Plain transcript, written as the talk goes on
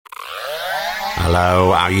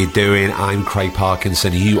Hello, how you doing? I'm Craig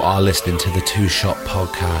Parkinson. You are listening to the Two Shot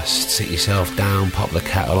Podcast. Sit yourself down, pop the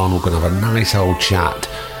kettle on. We're going to have a nice old chat.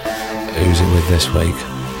 Who's it with this week?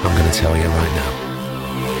 I'm going to tell you right now.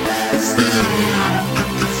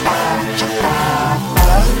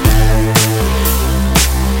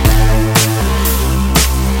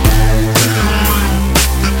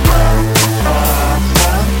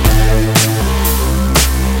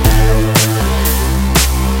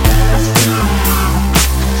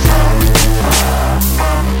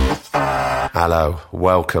 Hello,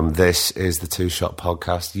 welcome. This is the Two Shot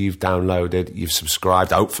Podcast. You've downloaded, you've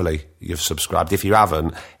subscribed. Hopefully you've subscribed. If you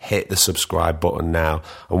haven't, hit the subscribe button now.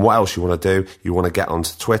 And what else you want to do? You want to get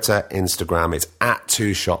onto Twitter, Instagram. It's at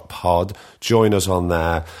Two Shot Pod. Join us on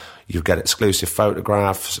there. You'll get exclusive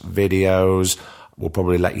photographs, videos. We'll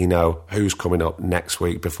probably let you know who's coming up next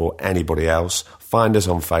week before anybody else. Find us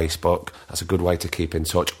on Facebook. That's a good way to keep in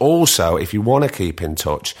touch. Also, if you want to keep in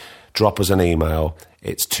touch, drop us an email.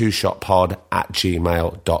 It's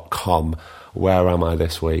twoshotpod@gmail.com. Where am I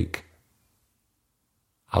this week?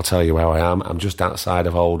 I'll tell you where I am. I'm just outside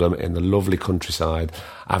of Oldham in the lovely countryside,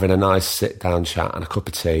 having a nice sit-down chat and a cup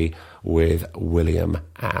of tea with William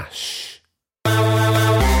Ash.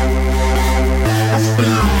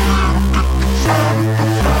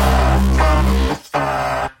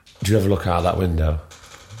 Do you ever look out that window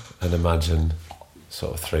and imagine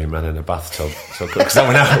sort of three men in a bathtub? So, because do you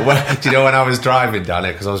know when I was driving down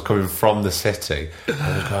it, because I was coming from the city, I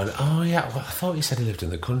was going, oh yeah, well, I thought you said he lived in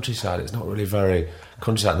the countryside. It's not really very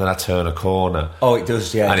countryside. And then I turn a corner. Oh, it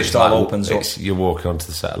does, yeah. And it all opens up. You're walking onto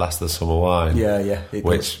the set of Last of the Summer Wine. Yeah.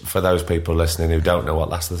 Which, for those people listening who don't know what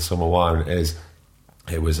Last of the Summer Wine is,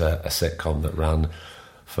 it was a sitcom that ran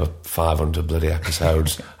for 500 bloody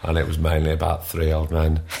episodes, and it was mainly about three old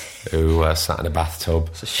men who sat in a bathtub.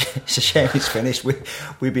 It's a shame it's finished.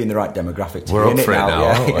 We'd be in the right demographic to We're be up in for it it now,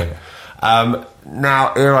 aren't we?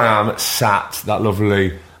 Now, here I am, sat. That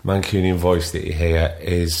lovely Mancunian voice that you hear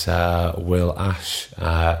is Will Ash.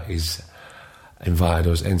 He's invited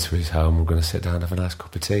us into his home. We're going to sit down and have a nice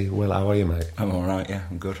cup of tea. Will, how are you, mate? I'm all right, yeah,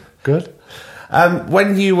 I'm good. Good.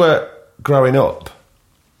 When you were growing up,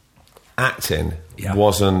 acting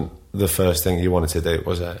wasn't the first thing you wanted to do,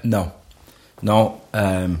 was it? No.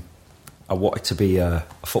 I wanted to be a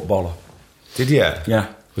footballer. Did you?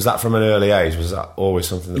 Yeah. Was that from an early age? Was that always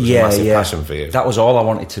something that was a massive passion for you? That was all I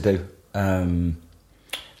wanted to do. And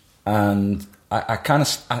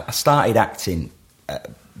I started acting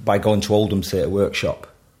by going to Oldham Theatre Workshop,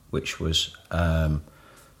 which was it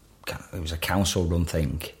was a council-run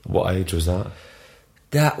thing. What age was that?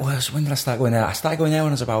 That was, when did I start going there? I started going there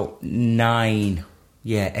when I was about 9.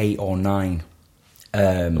 Yeah, 8 or 9.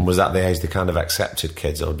 And was that the age they kind of accepted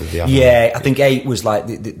kids, or did they have... Yeah, I think 8 was like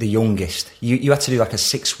the youngest. You had to do like a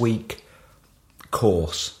 6-week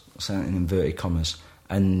course, in inverted commas,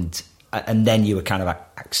 and then you were kind of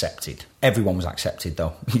accepted. Everyone was accepted,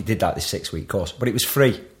 though. You did like this 6-week course, but it was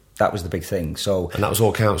free. That was the big thing. So, and that was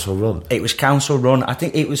all council run? It was council run. I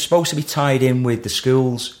think it was supposed to be tied in with the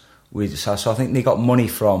schools. So I think they got money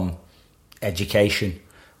from education,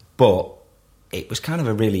 but it was kind of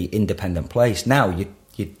a really independent place. Now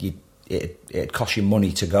it costs you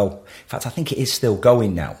money to go. In fact, I think it is still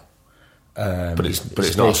going now. But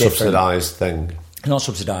it's not a subsidised thing. It's not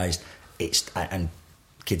subsidised. And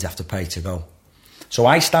kids have to pay to go. So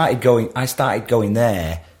I started going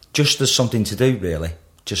there just as something to do, really.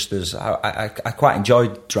 Just as I quite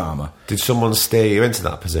enjoyed drama. Did someone steer you into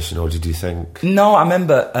that position, or did you think? No, I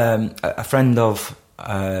remember a friend of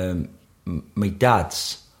my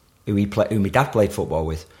dad's, who my dad played football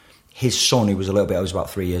with. His son, who was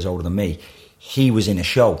about 3 years older than me, he was in a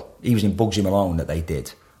show. He was in Bugsy Malone that they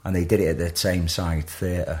did, and they did it at the Tameside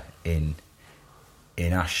Theatre in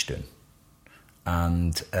Ashton.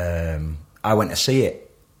 And I went to see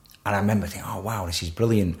it, and I remember thinking, "Oh wow, this is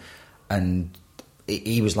brilliant!" And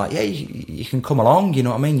he was like, "Yeah, you can come along. You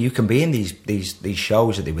know what I mean? You can be in these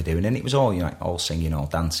shows that they were doing." And it was all, all singing, all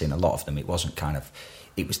dancing. A lot of them, it wasn't kind of.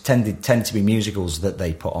 It was tended to be musicals that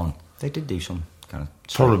they put on. They did do some kind of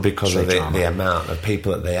probably because of the amount of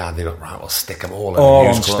people that they had. They went, right, we'll stick them all in a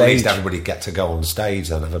musical. On stage. At least everybody get to go on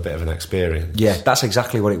stage and have a bit of an experience. Yeah, that's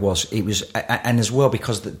exactly what it was. It was, and as well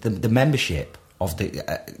because the membership of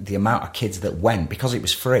the amount of kids that went, because it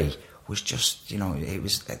was free, was just, it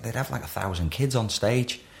was, they'd have like 1,000 kids on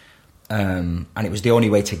stage. And it was the only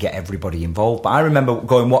way to get everybody involved. But I remember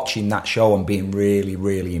watching that show and being really,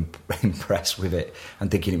 really impressed with it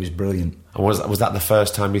and thinking it was brilliant. And was that the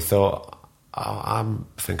first time you thought, I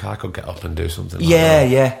think I could get up and do something like that?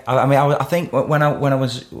 Yeah. I mean, I think when I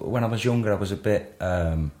was younger, I was a bit,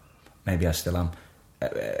 maybe I still am,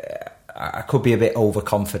 I could be a bit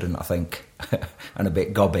overconfident, I think, and a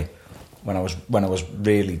bit gobby when I was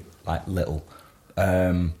really like little.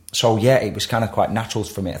 So yeah, it was kind of quite natural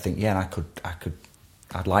for me to think, yeah,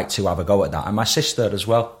 I'd like to have a go at that. And my sister as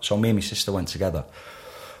well. So me and my sister went together.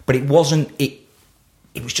 But it wasn't. It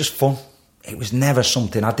was just fun. It was never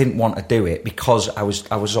something I didn't want to do it because I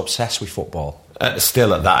was obsessed with football.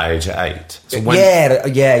 Still at that age, at 8. So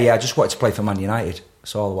yeah. I just wanted to play for Man United.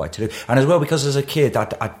 That's all I wanted to do. And as well, because as a kid,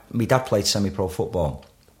 my dad played semi-pro football,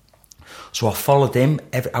 so I followed him.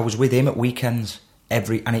 I was with him at weekends and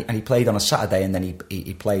he played on a Saturday, and then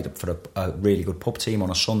he played for a really good pub team on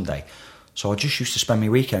a Sunday. So I just used to spend my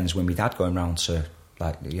weekends with my dad going round to,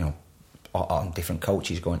 like, you know, on different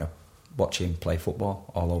coaches, going to watch him play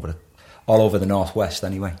football all over the Northwest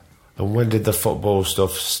anyway. And when did the football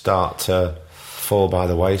stuff start to fall by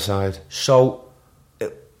the wayside? So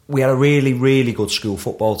we had a really, really good school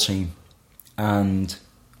football team, and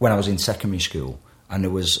when I was in secondary school, and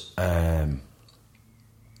there was I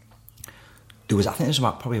think there was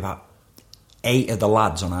probably about 8 of the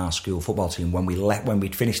lads on our school football team when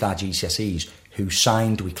we'd finished our GCSEs who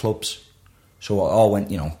signed with clubs. So all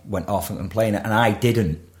went off and playing it, and I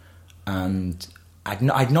didn't. And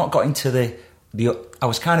I'd not got into the I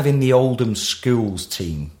was kind of in the Oldham schools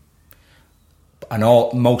team, and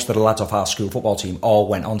most of the lads off our school football team all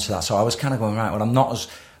went on to that. So I was kind of going, right, well, I'm not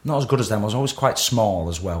as good as them. I was always quite small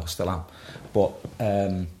as well, still am. But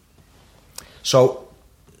so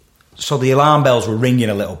the alarm bells were ringing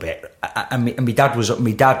a little bit, and my dad,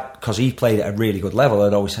 because he played at a really good level,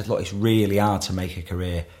 had always said, look, it's really hard to make a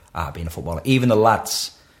career out of being a footballer. Even the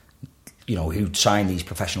lads, you know, who'd signed these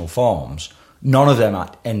professional forms, none of them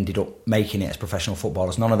had ended up making it as professional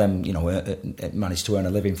footballers. None of them, you know, managed to earn a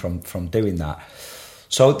living from doing that.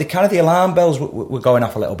 So the alarm bells were going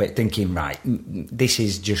off a little bit, thinking, right, this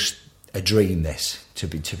is just a dream, this, to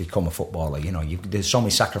become a footballer. You know, there's so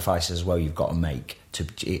many sacrifices as well you've got to make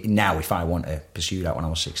now if I want to pursue that when I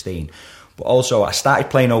was 16. But also I started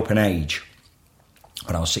playing open age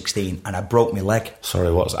when I was 16, and I broke my leg.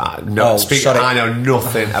 Sorry, what's that? No, I know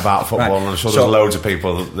nothing about football, right. And I'm sure there's loads of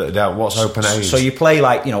people that don't. What's open age? So you play,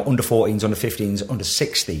 like, you know, under 14s, under 15s, under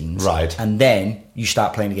 16s, right? And then you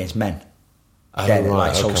start playing against men. Oh, right,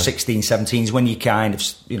 like, so 16, 17s when you kind of,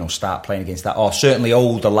 you know, start playing against that, or certainly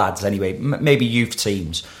older lads anyway, maybe youth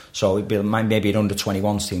teams. So it'd be maybe an under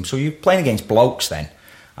 21s team. So you're playing against blokes then,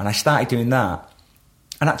 and I started doing that.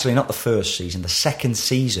 And actually, not the first season, the second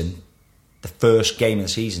season. The first game of the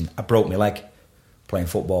season, I broke my leg playing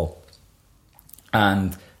football.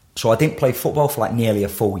 And so I didn't play football for like nearly a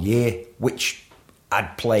full year, which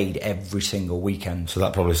I'd played every single weekend. So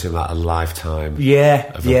that probably seemed like a lifetime of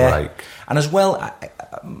a break. And as well,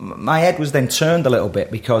 my head was then turned a little bit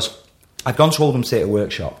because I'd gone to Oldham Theatre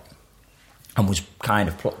Workshop and was kind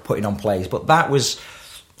of putting on plays. But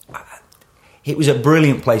it was a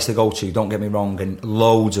brilliant place to go to, don't get me wrong, and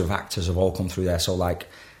loads of actors have all come through there. So like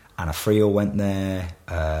Anna Friel went there,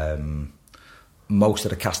 most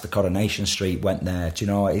of the cast of Coronation Street went there, do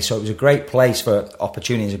you know? So it was a great place for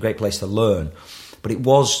opportunities, a great place to learn. But it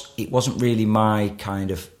wasn't really my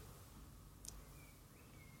kind of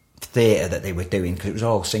theatre that they were doing, because it was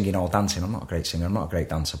all singing, all dancing. I'm not a great singer, I'm not a great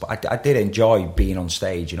dancer, but I did enjoy being on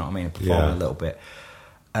stage, you know what I mean, and performing a little bit.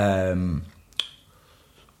 But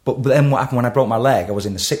then what happened when I broke my leg, I was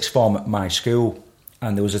in the sixth form at my school,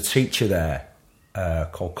 and there was a teacher there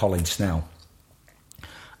called Colin Snell,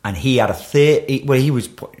 and he had a theatre where he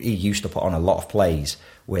used to put on a lot of plays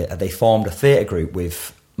where they formed a theatre group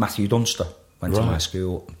with Matthew Dunster, went to my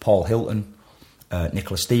school, Paul Hilton,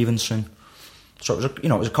 Nicola Stevenson. So it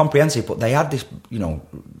was a comprehensive, but they had this, you know,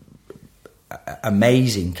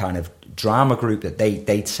 amazing kind of drama group that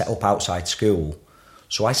they'd set up outside school.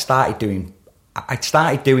 So I started doing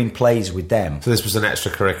plays with them. So this was an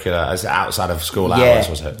extracurricular as outside of school hours,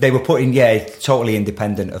 was it? They were putting, totally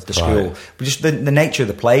independent of the school. But just the nature of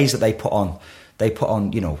the plays that they put on,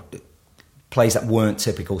 you know, plays that weren't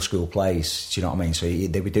typical school plays, do you know what I mean? So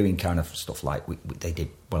they were doing kind of stuff like, we did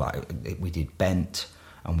Bent,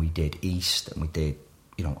 and we did East, and we did,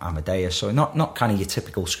 you know, Amadeus. So not kind of your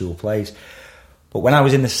typical school plays. But when I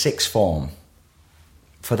was in the sixth form,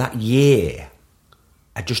 for that year,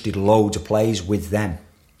 I just did loads of plays with them.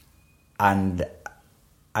 And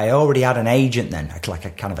I already had an agent then, like a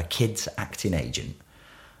kind of a kids acting agent.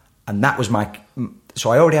 And that was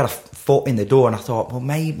so I already had a foot in the door, and I thought, well,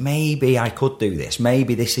 maybe I could do this.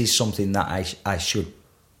 Maybe this is something that I should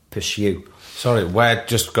pursue. Sorry,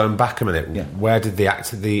 just going back a minute, where did the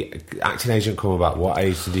acting agent come about? What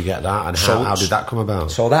age did you get that, and how did that come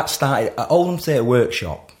about? So that started at Oldham Theatre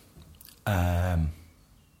Workshop.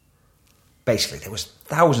 Basically, there was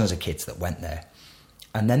thousands of kids that went there.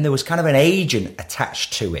 And then there was kind of an agent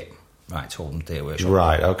attached to it, right, to Oldham Theatre Workshop.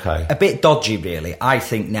 Right, okay. A bit dodgy, really, I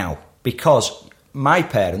think now, because my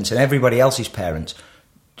parents and everybody else's parents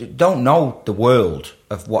don't know the world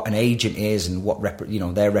of what an agent is and what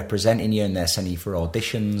they're representing you and they're sending you for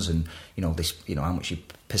auditions and how much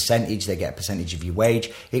percentage they get, a percentage of your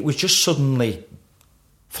wage. It was just suddenly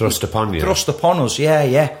thrust upon you. Thrust upon us,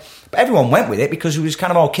 yeah. But everyone went with it because it was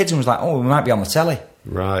kind of all kids and was like, oh, we might be on the telly.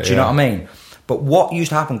 Right. Do you know what I mean? But what used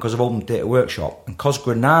to happen because of Oldham Theatre Workshop and because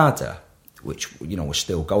Granada, which was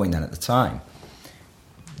still going then at the time,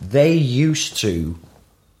 they used to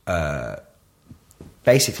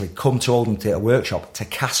basically come to Oldham Theatre Workshop to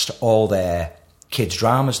cast all their kids'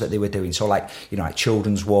 dramas that they were doing. So like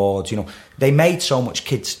children's wards, they made so much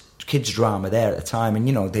kids drama there at the time,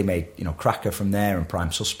 and they made Cracker from there and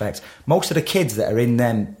Prime Suspects. Most of the kids that are in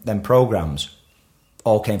them programmes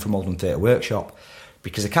all came from Oldham Theatre Workshop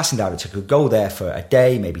because the casting director could go there for a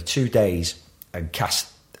day, maybe 2 days, and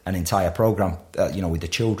cast an entire programme, with the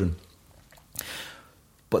children.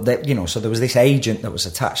 But so there was this agent that was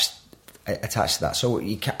attached to that. So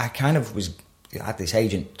I kind of had this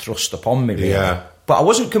agent thrust upon me, really. Yeah. But I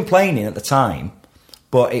wasn't complaining at the time.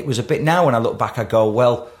 But it was a bit. Now when I look back, I go,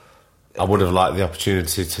 well, I would have liked the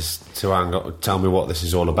opportunity to hang up, tell me what this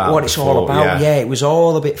is all about. What it's all about, yeah. It was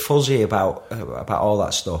all a bit fuzzy about all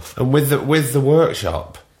that stuff. And with the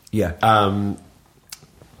workshop, yeah.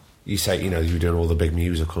 You say you were doing all the big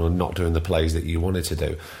musical and not doing the plays that you wanted to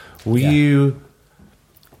do. Were you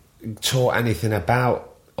taught anything about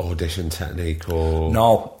audition technique or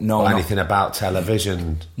no anything about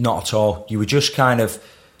television? Not at all. You were just kind of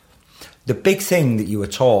the big thing that you were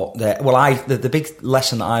taught there. Well, the big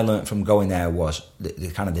lesson that I learnt from going there was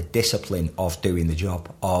the kind of the discipline of doing the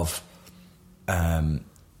job, of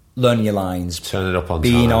learning your lines, turning up on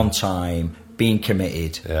being time. on time, being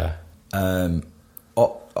committed. Yeah.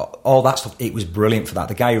 All that stuff. It was brilliant for that.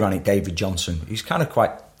 The guy who ran it, David Johnson, he's kind of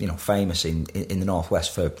quite famous in the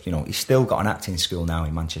Northwest for he's still got an acting school now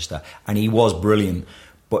in Manchester, and he was brilliant.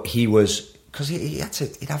 But he was, because he'd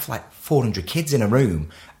have like 400 kids in a room,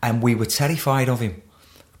 and we were terrified of him.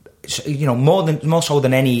 So, more so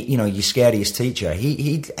than any your scariest teacher.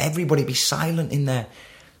 Everybody be silent in there.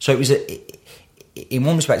 So it was in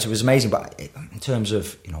one respect it was amazing, but in terms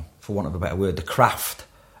of for want of a better word, the craft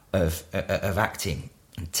of acting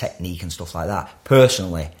and technique and stuff like that,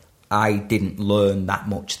 personally, I didn't learn that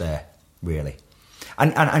much there, really.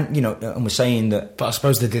 And we're saying that... But I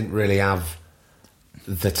suppose they didn't really have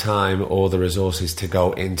the time or the resources to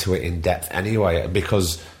go into it in depth anyway,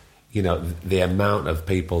 because, the amount of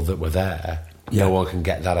people that were there, no one can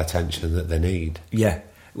get that attention that they need. Yeah.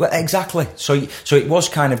 Well, exactly. So it was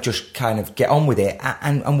kind of get on with it,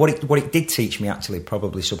 and what it did teach me, actually,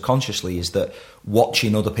 probably subconsciously, is that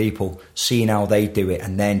watching other people, seeing how they do it,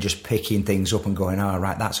 and then just picking things up and going,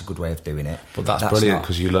 right, that's a good way of doing it. But that's brilliant,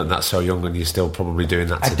 because you learned that so young, and you're still probably doing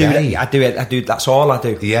that today. I do. That's all I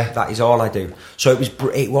do. Yeah, that is all I do. So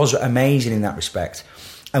it was amazing in that respect.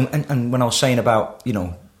 And when I was saying about we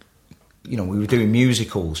were doing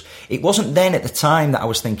musicals, it wasn't then at the time that I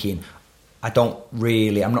was thinking, I'm not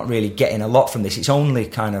really getting a lot from this. It's only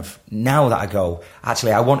kind of now that I go,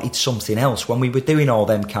 actually, I wanted something else. When we were doing all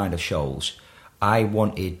them kind of shows, I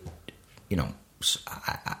wanted,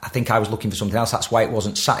 I think I was looking for something else. That's why it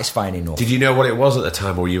wasn't satisfying enough. Did you know what it was at the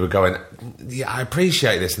time, or you were going, yeah, I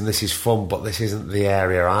appreciate this and this is fun, but this isn't the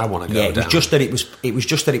area I want to go down? Yeah, it was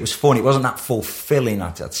just that it was fun. It wasn't that fulfilling,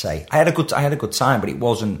 I'd say. I had a good time, but it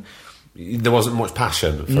wasn't. There wasn't much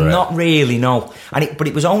passion for it? Not really, no. But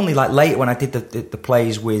it was only like later when I did the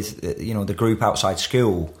plays with the group outside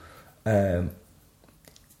school,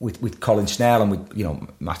 with Colin Snell and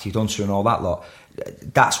with Matthew Dunster and all that lot.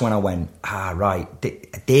 That's when I went, right,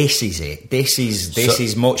 this is it. This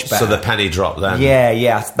is much better. So the penny dropped then.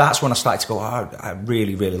 Yeah. That's when I started to go, I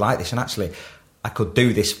really, really like this, and actually, I could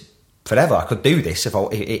do this forever. I could do this if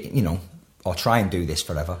or try and do this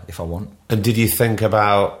forever if I want. And did you think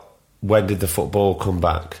about, when did the football come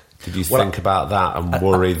back? Did you think about that and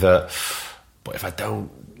worry that, but if I don't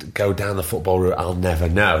go down the football route, I'll never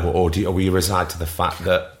know? Or were you resigned to the fact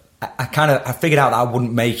that... I figured out that I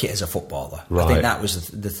wouldn't make it as a footballer. Right. I think that was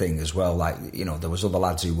the thing as well. Like, there was other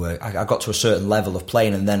lads who were... I got to a certain level of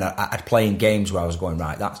playing, and then I'd play in games where I was going,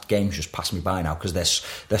 right, that game's just passed me by now because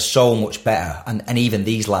they're so much better, and even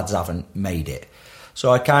these lads haven't made it. So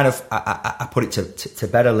I kind of... I put it to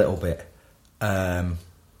bed a little bit.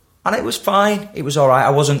 And it was fine. It was all right.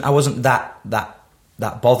 I wasn't that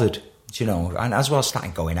bothered, And as well, I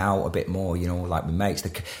started going out a bit more, like with mates.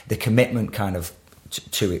 The commitment kind of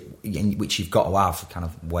to it, which you've got to have, kind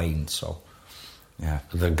of waned. So Yeah.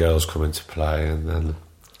 And then girls come into play, and then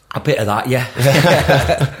a bit of that,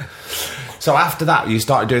 yeah. So after that, you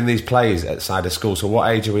started doing these plays outside of school. So what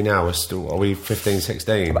age are we now? Are we 15,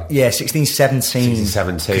 16? Yeah, 16, 17. 16,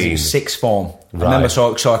 17. 'Cause it was sixth form. Right. I remember,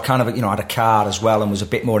 so I kind of, had a car as well and was a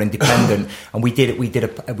bit more independent. And we did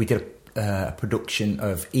a production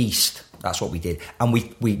of East. That's what we did. And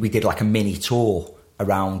we did like a mini tour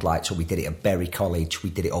around, like, so we did it at Bury College. We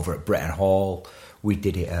did it over at Bretton Hall. We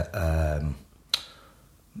did it at,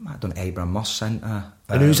 I've done Abraham Moss Centre.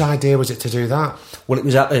 And whose idea was it to do that? Well, it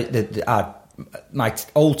was at my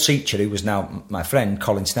old teacher, who was now my friend,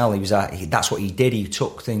 Colin Snell. That's what he did. He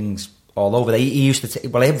took things all over. He used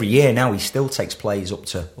to every year now he still takes plays up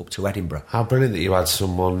to Edinburgh. How brilliant that you had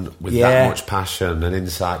someone with that much passion and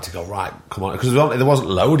insight to go, right, come on, because there wasn't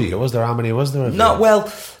a load of you, was there? How many was there? No,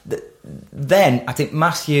 well, then I think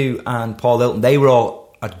Matthew and Paul Hilton, they were all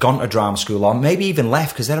had gone to drama school, or maybe even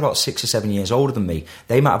left, because they're about 6 or 7 years older than me.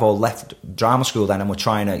 They might have all left drama school then and were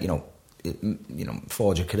trying to,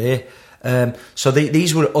 forge a career. So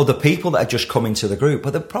these were other people that had just come into the group.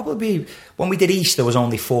 But there probably, when we did East, there was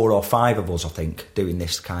only 4 or 5 of us, I think, doing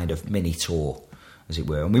this kind of mini tour, as it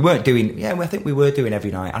were. And we weren't doing, I think we were doing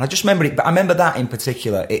every night. And I just remember it, but I remember that in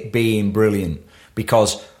particular, it being brilliant,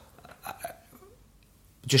 because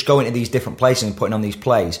just going to these different places and putting on these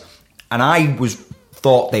plays, and I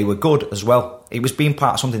thought they were good as well. It was being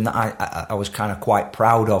part of something that I was kind of quite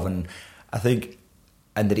proud of, and I think,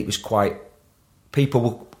 and that it was quite,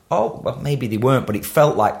 people were, maybe they weren't, but it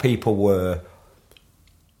felt like people were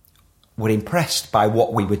impressed by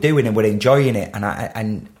what we were doing and were enjoying it,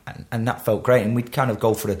 and that felt great. And we'd kind of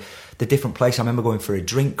go for the different place. I remember going for a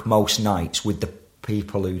drink most nights with the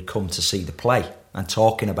people who'd come to see the play and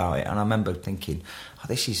talking about it, and I remember thinking,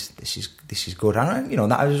 this is good.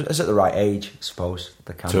 And that I was at the right age, I suppose,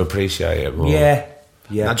 to appreciate it more. Yeah.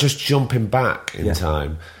 Now, just jumping back in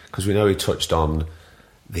time, because we know he touched on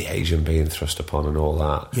the Asian being thrust upon and all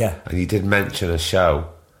that. Yeah. And you did mention a show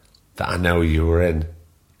that I know you were in,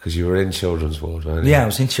 because you were in Children's Ward, weren't you? Yeah, I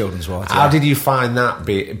was in Children's Ward. How did you find that,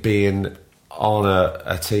 being on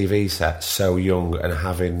a TV set so young and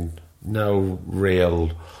having no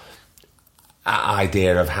real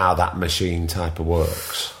idea of how that machine type of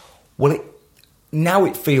works? Well, now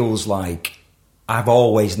it feels like I've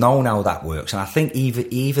always known how that works, and I think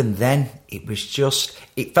even then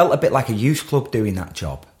it felt a bit like a youth club doing that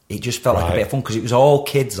job. It just felt like a bit of fun, because it was all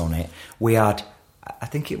kids on it. We had,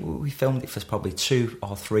 we filmed it for probably 2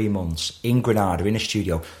 or 3 months in Granada in a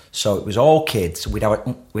studio, so it was all kids. We'd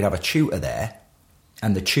have a tutor there,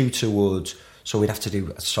 and the tutor would, so we'd have to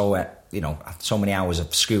do so many hours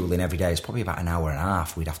of schooling every day. It's probably about an hour and a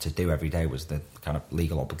half we'd have to do every day, was the kind of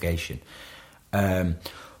legal obligation.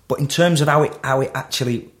 But in terms of how it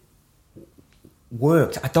actually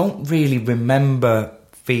worked, I don't really remember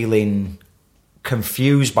feeling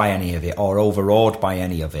confused by any of it or overawed by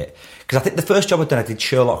any of it. Because I think the first job I'd done, I did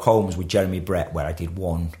Sherlock Holmes with Jeremy Brett, where I did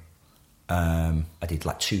I did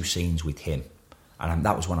like 2 scenes with him, and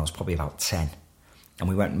that was when I was probably about 10. And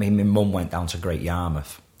me and my mum went down to Great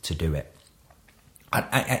Yarmouth to do it.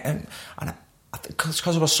 And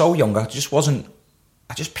because I was so young, I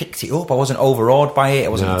just picked it up. I wasn't overawed by it. I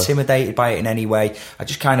wasn't intimidated by it in any way. I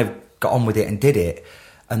just kind of got on with it and did it.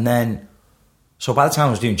 And then, so by the time I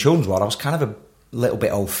was doing Children's Ward, I was kind of a little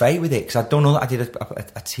bit au fait with it, because I did a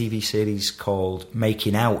TV series called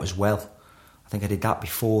Making Out as well. I think I did that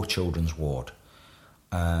before Children's Ward.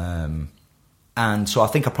 And so I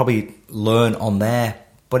think I probably learned on there,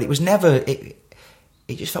 but it was never, it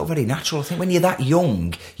just felt very natural. I think when you're that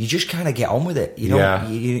young, you just kind of get on with it.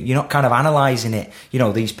 You're not kind of analysing it.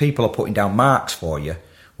 These people are putting down marks for you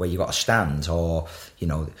where you got to stand, or, you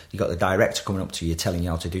got the director coming up to you telling you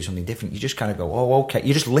how to do something different. You just kind of go, oh, okay.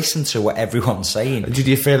 You just listen to what everyone's saying. Did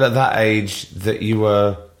you feel at that age that you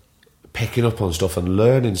were picking up on stuff and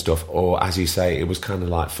learning stuff, or, as you say, it was kind of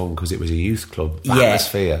like fun because it was a youth club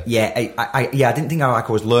atmosphere? Yeah, I didn't think I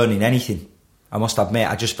was learning anything. I must admit,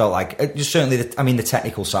 I just felt like, certainly, the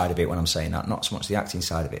technical side of it when I'm saying that, not so much the acting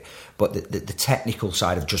side of it, but the technical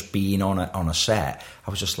side of just being on a set, I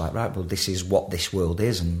was just like, right, well, this is what this world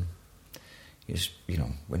is, and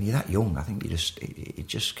when you're that young, I think you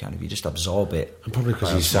just absorb it. And probably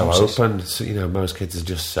because you're so open, so, most kids are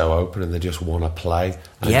just so open and they just want to play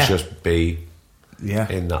and just be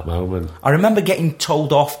in that moment. I remember getting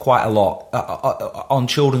told off quite a lot on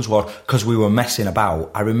Children's Ward because we were messing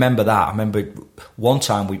about. I remember that. I remember one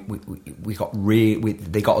time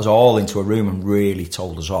they got us all into a room and really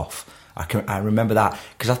told us off. I remember that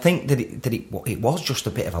because I think that it was just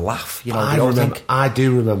a bit of a laugh. I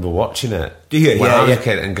do remember watching it. Do you? When I was a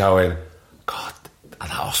kid and going, God, that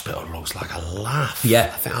hospital looks like a laugh.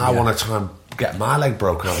 Yeah. I think I want to try and get my leg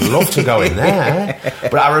broken. I'd love to go in there.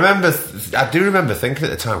 But I do remember thinking at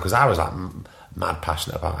the time, because I was like mad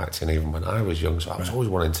passionate about acting even when I was young, so I was always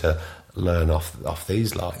wanting to learn off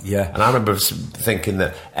these lot. Yeah. And I remember thinking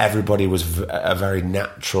that everybody was at a very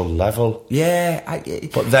natural level. Yeah.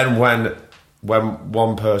 But then when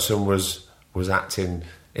one person was acting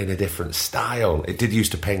in a different style, it did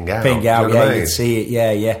used to ping out. Ping out, you know what I mean? you'd see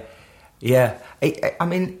it, yeah. I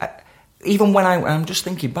mean, even when I'm just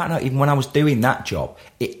thinking back now, even when I was doing that job,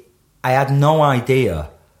 I had no idea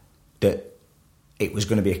that it was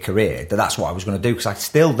going to be a career, that's what I was going to do,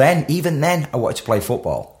 because even then, I wanted to play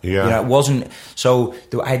football. Yeah. You know, it wasn't, so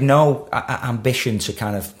I had no ambition to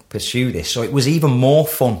kind of pursue this, so it was even more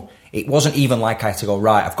fun. It wasn't even like I had to go,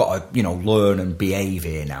 right, I've got to, learn and behave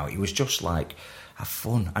here now. It was just like, have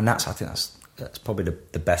fun. And I think that's probably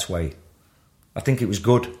the best way. I think it was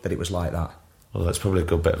good that it was like that. Well, that's probably a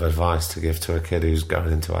good bit of advice to give to a kid who's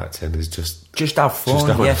going into acting, is just have fun.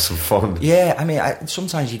 Just have some fun. Yeah, I mean,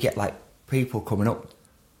 sometimes you get like people coming up,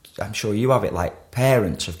 I'm sure you have it, like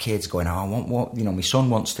parents of kids going, oh, I want what, my son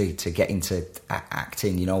wants to get into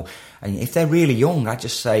acting, and if they're really young, I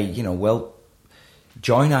just say, well,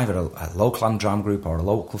 join either a local drama group or a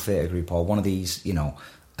local theatre group or one of these, I know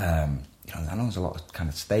there's a lot of kind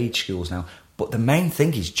of stage schools now, but the main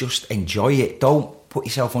thing is just enjoy it. Don't put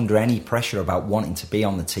yourself under any pressure about wanting to be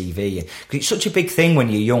on the TV, because it's such a big thing when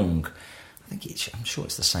you're young. I'm sure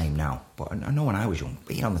it's the same now, but I know when I was young,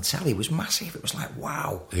 being on the telly was massive. It was like,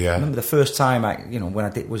 wow. Yeah. I remember the first time when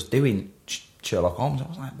I was doing Sherlock Holmes, I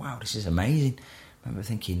was like, wow, this is amazing. I remember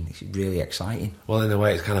thinking, this is really exciting. Well, in a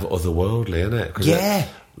way, it's kind of otherworldly, isn't it? Yeah.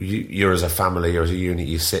 You're as a family, you're as a unit,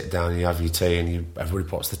 you sit down, you have your tea, and everybody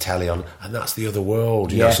puts the telly on, and that's the other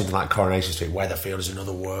world. You know, something like Coronation Street, Weatherfield is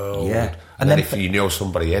another world. Yeah. And then if you know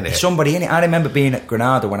somebody in it. I remember being at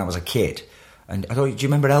Granada when I was a kid. And do you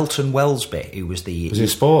remember Elton Wellesby, who was the... Was he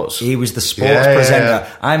sports? He was the sports presenter.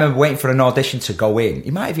 Yeah. I remember waiting for an audition to go in.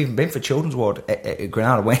 He might have even been for Children's Ward at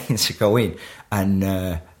Granada, waiting to go in. And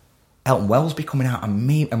Elton Wellesby coming out, and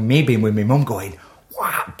me being with my mum going,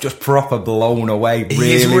 wow, just proper blown away.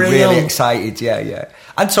 Really excited, yeah.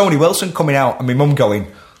 And Tony Wilson coming out, and my mum going,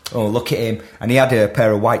 oh, look at him. And he had a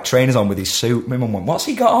pair of white trainers on with his suit. My mum went, what's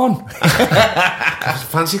he got on?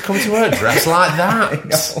 Fancy coming to work dressed like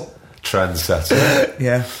that. Trendsetter.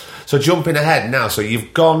 Yeah. So jumping ahead now, so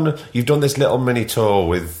you've done this little mini tour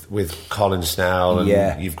with Colin Snell,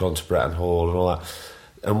 and you've gone to Bretton Hall and all that.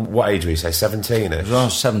 And what age were you, say, 17ish? I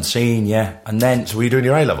was 17, yeah. And then... So were you doing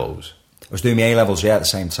your A-levels? I was doing my A-levels, at the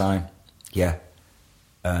same time. Yeah.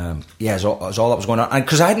 That's all that was going on. And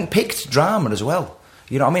because I hadn't picked drama as well.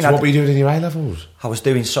 You know what I mean? So what were you doing in your A-levels? I was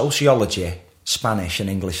doing sociology, Spanish and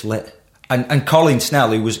English lit. And Colin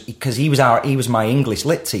Snell, he was my English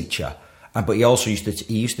lit teacher, but he also used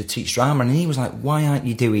to teach drama, and he was like, why have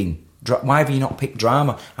you not picked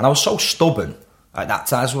drama? And I was so stubborn at that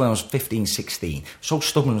time, when I was 15, 16, so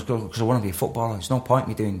stubborn because I want to be a footballer. There's no point in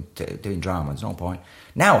me doing drama. There's no point.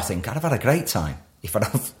 Now I think I'd have had a great time if I'd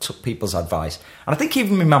have took people's advice. And I think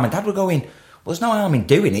even my mum and dad were going, well, there's no harm in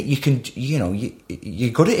doing it. You can,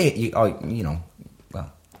 you're good at it.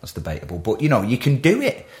 Well, that's debatable, but you can do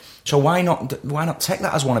it. So why not take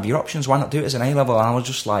that as one of your options? Why not do it as an A-level? And I was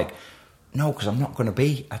just like, no, because I don't want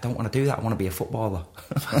to do that. I want to be a footballer.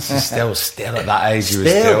 still at that age, you were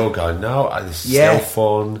still going, no, it's still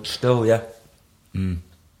fun. Still, yeah. Mm.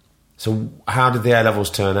 So how did the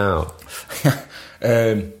A-levels turn out?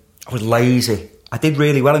 I was lazy. I did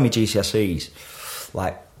really well in my GCSEs.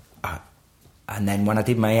 And then when I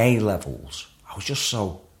did my A-levels, I was just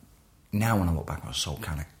so... Now when I look back, I was so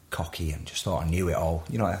kind of cocky and just thought I knew it all.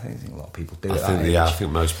 I think a lot of people do it. I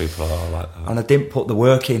think most people are like that. And I didn't put the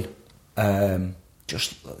work in.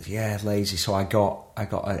 Lazy. So I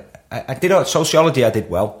did sociology. I did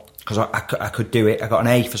well because I could do it. I got an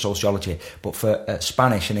A for sociology, but for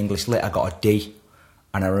Spanish and English lit, I got a D.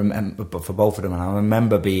 And I remember, but for both of them, and I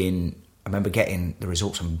remember getting the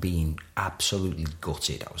results and being absolutely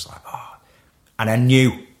gutted. I was like, oh, and I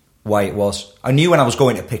knew why it was. I knew when I was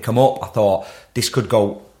going to pick them up, I thought this could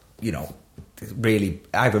go, really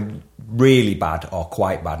either really bad or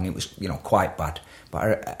quite bad, and it was, quite bad.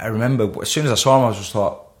 But I remember as soon as I saw him, I just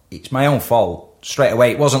thought, it's my own fault straight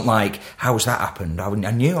away. It wasn't like, how's that happened? I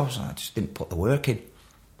knew. I just didn't put the work in.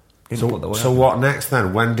 So what next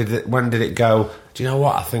then? When did it go? Do you know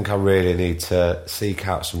what? I think I really need to seek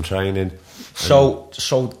out some training. So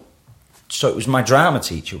it was my drama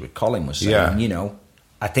teacher, Colin was saying,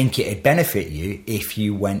 I think it'd benefit you if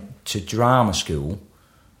you went to drama school,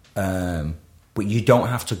 but you don't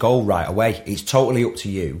have to go right away. It's totally up to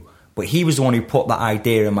you. But he was the one who put that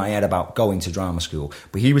idea in my head about going to drama school.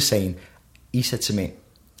 But he said to me,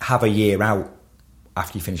 have a year out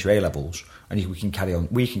after you finish your A-levels, and we can carry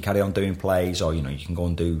on doing plays, or, you know, you can go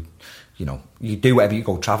and do, you know, you do whatever, you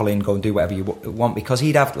go travelling, go and do whatever you want, because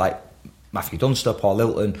he'd have, like, Matthew Dunster, Paul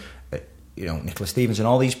Lilton, you know, Nicola Stevens, and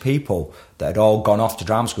all these people that had all gone off to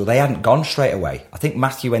drama school. They hadn't gone straight away. I think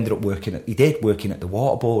Matthew ended up working at the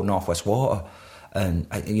Water Board, North West Water, and,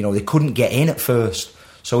 you know, they couldn't get in at first.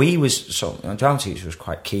 So the drama teacher was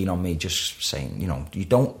quite keen on me, just saying, you know, you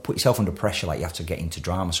don't put yourself under pressure like you have to get into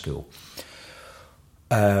drama school.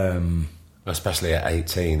 Especially at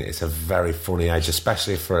 18, it's a very funny age,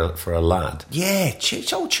 especially for a lad. Yeah,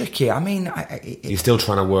 it's all tricky. I mean, you're still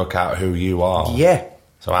trying to work out who you are. Yeah.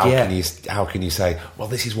 So how can you say, well,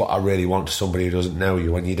 this is what I really want to somebody who doesn't know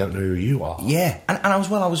you when you don't know who you are? Yeah, and I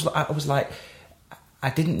was like, I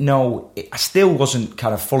didn't know. I still wasn't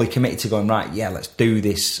kind of fully committed to going, right, yeah, let's do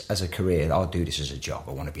this as a career. I'll do this as a job.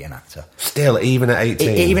 I want to be an actor. Still, even at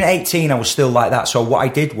 18? Even at 18, I was still like that. So what I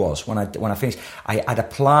did was, when I finished, I'd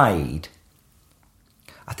applied.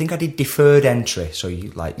 I think I did deferred entry. So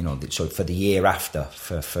so for the year after,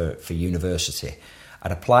 for university,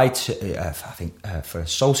 I'd applied to, for a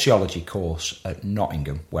sociology course at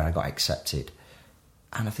Nottingham, where I got accepted.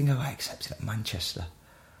 And I think I got accepted at Manchester.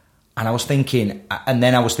 And I was thinking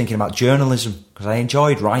about journalism, because I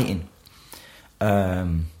enjoyed writing. I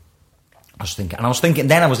was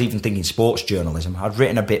even thinking sports journalism. I'd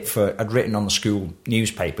written on the school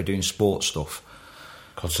newspaper doing sports stuff.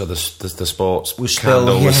 God, so the sports was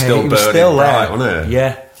candle was still burning bright, wasn't it?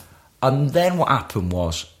 Yeah. And then what happened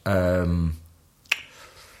was, I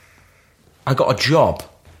got a job.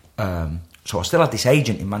 So I still had this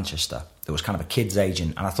agent in Manchester that was kind of a kid's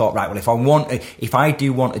agent, and I thought, right, well, if I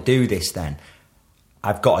do want to do this, then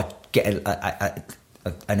I've got to get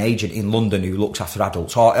an agent in London who looks after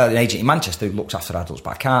adults, or an agent in Manchester who looks after adults,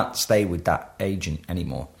 but I can't stay with that agent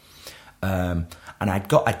anymore. And I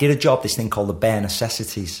did a job, this thing called The Bare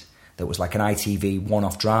Necessities, that was like an ITV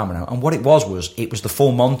one-off drama, and what it was the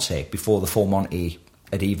Full Monty before the Full Monty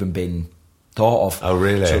had even been thought of. Oh,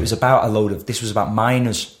 really? So it was about this was about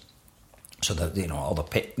miners. So that, you know, all the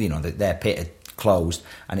pit, you know, their pit had closed,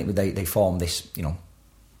 and they formed this, you know,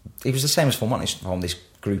 it was the same as Full Monty, formed this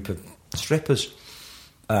group of strippers,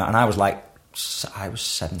 and I was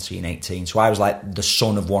 17, 18, so I was like the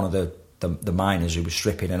son of one of the miners who was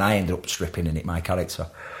stripping, and I ended up stripping in it, my character.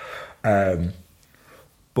 But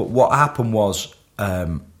what happened was,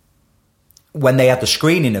 when they had the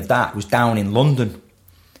screening of that, it was down in London,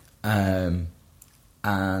 and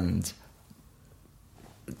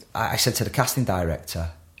I said to the casting director,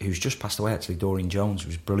 who's just passed away actually, Doreen Jones, who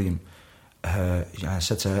was brilliant. I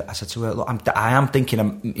said to her, look, I am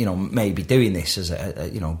thinking, you know, maybe doing this as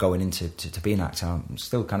you know, going into to be an actor. I'm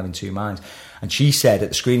still kind of in two minds. And she said at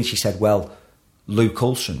the screening, well, Lou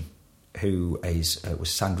Coulson, who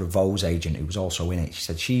was Sandra Vo's agent, who was also in it. She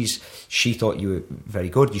said she thought you were very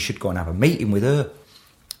good. You should go and have a meeting with her.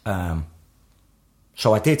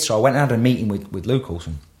 So I did. So I went and had a meeting with Lou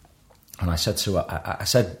Coulson. And I said to her, I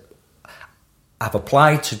said, I've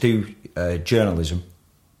applied to do journalism,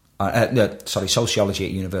 sociology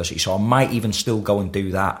at university, so I might even still go and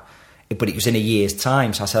do that. But it was in a year's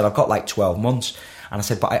time, so I said, I've got like 12 months. And I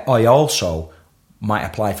said, but I also might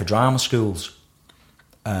apply for drama schools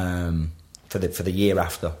for the year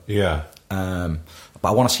after. Yeah. But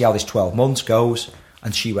I want to see how this 12 months goes.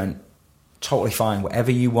 And she went, totally fine, whatever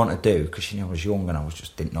you want to do, because she knew I was young and I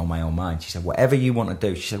just didn't know my own mind. She said, whatever you want to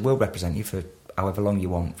do, she said, we'll represent you for however long you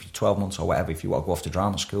want, for 12 months or whatever. If you want to go off to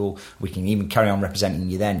drama school, we can even carry on representing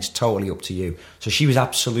you then. It's totally up to you. So she was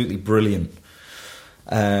absolutely brilliant.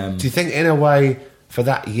 Do you think, in a way, for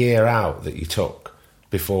that year out that you took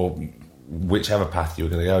before whichever path you were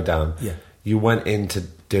going to go down, you went into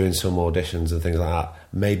doing some auditions and things like that,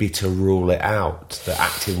 maybe to rule it out, that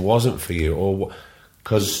acting wasn't for you? Or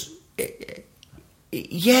because...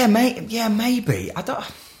 Yeah, maybe. I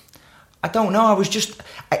don't know. I was just,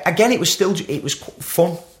 again, it was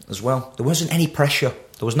fun as well. There wasn't any pressure.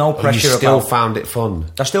 There was no pressure. You still found it fun?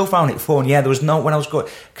 I still found it fun. Yeah, there was no, when I was going,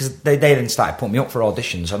 because they then started putting me up for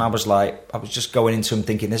auditions, and I was just going into them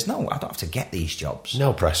thinking, I don't have to get these jobs.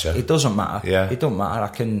 No pressure. It doesn't matter. Yeah, it doesn't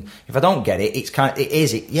matter. If I don't get it, I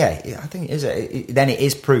think it is. Then it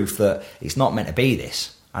is proof that it's not meant to be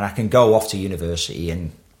this, and I can go off to university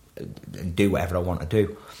and do whatever I want to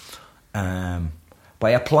do. But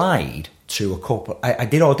I applied to a couple. I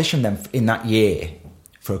did audition them in that year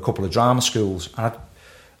for a couple of drama schools, and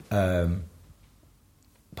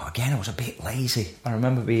but again, I was a bit lazy. I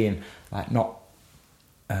remember being like not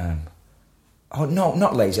Oh no,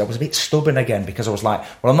 not lazy. I was a bit stubborn again because I was like,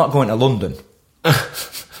 well, I'm not going to London.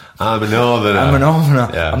 I'm a northerner.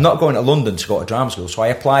 Yeah. I'm not going to London to go to drama school. So I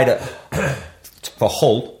applied for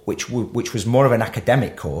Hull, which was more of an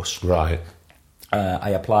academic course. Right. I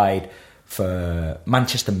applied for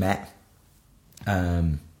Manchester Met.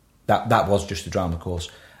 That was just a drama course,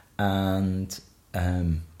 and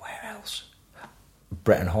where else?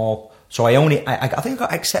 Bretton Hall. So I think I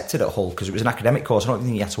got accepted at Hull because it was an academic course. I don't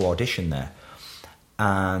think you had to audition there.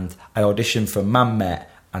 And I auditioned for Man Met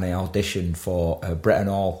and I auditioned for Bretton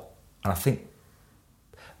Hall. And I think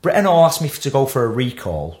Bretton Hall asked me to go for a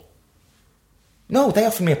recall. No, they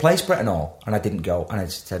offered me a place, Bretton Hall, and I didn't go. And I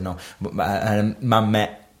just said no. And Man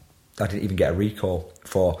Met, I didn't even get a recall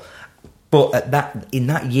for. But in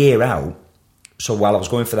that year out, so while I was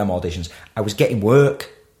going for them auditions, I was getting work.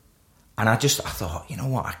 And I thought, you know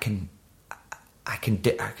what, I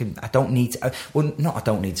don't need to, I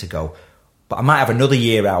don't need to go, but I might have another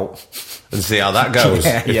year out. And see how that goes.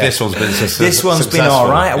 If this one's been successful. This one's been all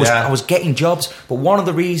right. I was getting jobs, but one of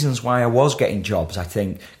the reasons why I was getting jobs, I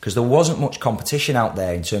think, because there wasn't much competition out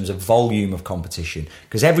there in terms of volume of competition,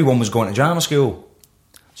 because everyone was going to drama school.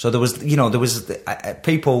 So there was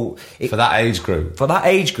people... For that age group. For that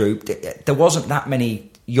age group, there wasn't that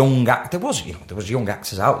many young... There was young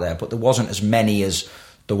actors out there, but there wasn't as many as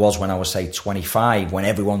there was when I was, say, 25, when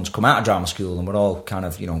everyone's come out of drama school and we're all kind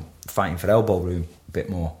of, fighting for elbow room a bit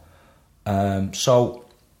more. So...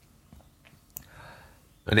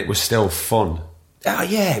 And it was still fun. Oh,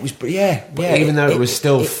 yeah, it was... Yeah, yeah. Even though it was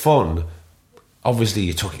still fun... Obviously,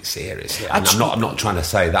 you took it seriously. And I'm not trying to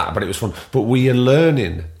say that, but it was fun. But were you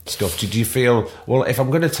learning stuff? Did you feel, well, if I'm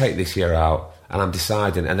going to take this year out and I'm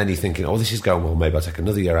deciding, and then you're thinking, oh, this is going well, maybe I'll take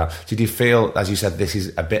another year out. Did you feel, as you said, this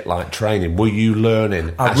is a bit like training? Were you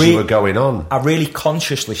learning as you were going on? I really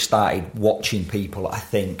consciously started watching people, I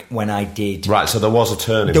think, when I did. Right, so there was a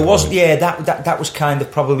turning point. Was, yeah, that was kind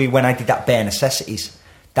of probably when I did that Bare Necessities.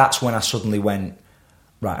 That's when I suddenly went,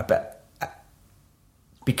 right, I bet.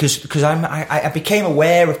 Because I became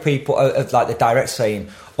aware of people, of like the director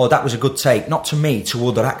saying, oh, that was a good take. Not to me, to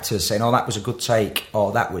other actors saying, oh, that was a good take.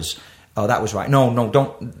 Oh, that was right. No,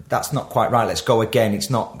 don't, that's not quite right. Let's go again.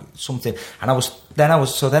 It's not something. And I was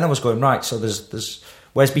going, right, so there's,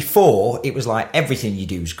 whereas before it was like everything you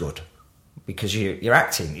do is good because you're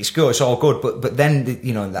acting. It's good. It's all good. But then,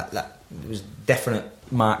 that there was definite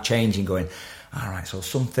mark changing going, all right, so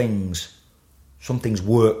some things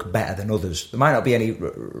work better than others. There might not be any...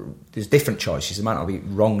 There's different choices. There might not be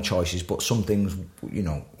wrong choices, but some things,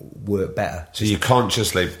 work better. So you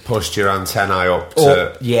consciously pushed your antennae up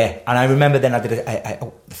to... Yeah, and I remember then I did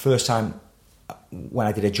the first time when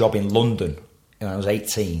I did a job in London, when I was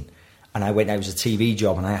 18, and it was a TV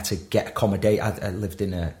job, and I had to get accommodation. I lived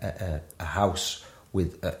in a house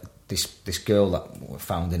with this girl that we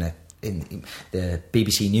found in the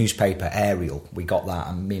BBC newspaper, Ariel. We got that,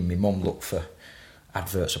 and me and my mum looked for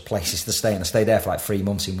adverts of places to stay, and I stayed there for like 3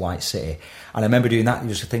 months in White City. And I remember doing that. There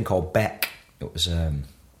was a thing called Beck. It was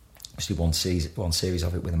actually one series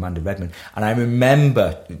of it with Amanda Redman, and I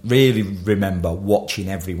really remember watching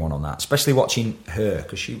everyone on that, especially watching her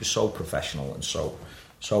because she was so professional and so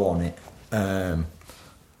on it,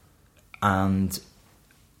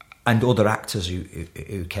 and other actors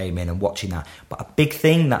who came in and watching that. But a big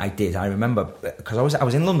thing that I did, I remember, because I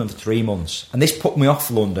was in London for 3 months, and this put me off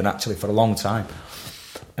London actually for a long time.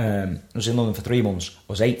 I was in London for 3 months.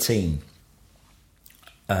 I was 18.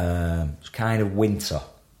 It was kind of winter.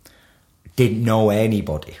 Didn't know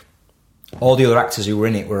anybody. All the other actors who were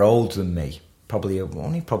in it were older than me, probably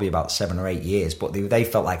about 7 or 8 years, but they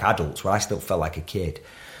felt like adults, where I still felt like a kid.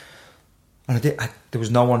 And there was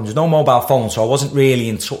no one, there was no mobile phone, so I wasn't really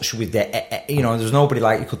in touch with there was nobody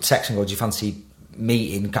like you could text and go, do you fancy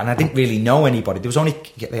meeting? And I didn't really know anybody. There was only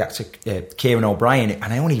the actor Kieran O'Brien,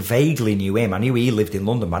 and I only vaguely knew him. I knew he lived in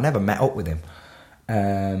London, but I never met up with him.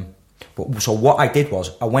 So what I did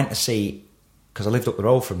was I went to see, because I lived up the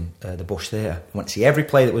road from the Bush Theatre, I went to see every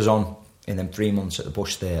play that was on in them 3 months at the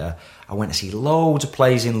Bush Theatre. I went to see loads of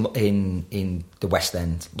plays in the West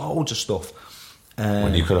End, loads of stuff.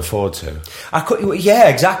 When you could afford to. I could, yeah,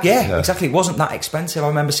 exactly. It wasn't that expensive. I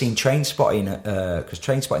remember seeing Trainspotting, because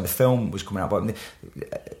Trainspotting, the film, was coming out, but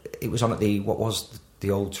it was on at the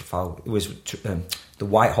old Trafalgar, it was the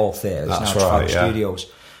Whitehall Theatre. It's now Trafalgar Studios. I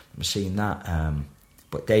remember seeing that.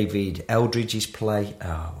 But David Eldridge's play,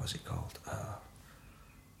 what was it called?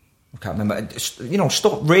 I can't remember.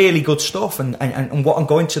 Stuff, really good stuff, and what I'm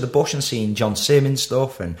going to the Bush and seeing John Simmons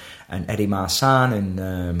stuff and Eddie Marsan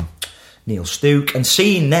and Neil Stuke, and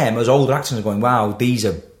seeing them as older actors and going, wow, these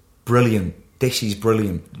are brilliant this is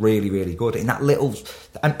brilliant, really, really good. In that little,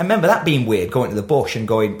 I remember that being weird, going to the bush and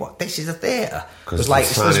going, what, this is a theatre? It was like,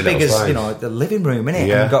 it's as big as, you know, the living room, innit?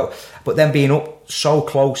 Yeah. But then being up so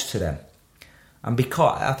close to them. And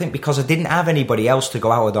because I didn't have anybody else to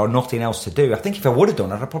go out with or nothing else to do, I think if I would have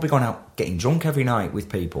done it, I'd have probably gone out getting drunk every night with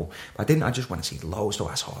people. But I didn't, I just went to see loads. So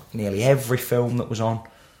I saw nearly every film that was on.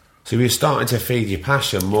 So you were starting to feed your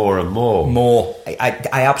passion more and more. More. I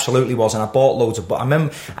absolutely was, and I bought loads of books. I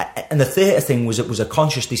remember, and the theatre thing was, it was a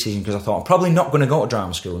conscious decision, because I thought, I'm probably not going to go to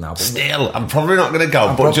drama school now. But Still, I'm probably not going to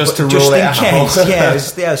go, but just to rule it out. Yeah,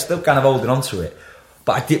 I was still kind of holding on to it.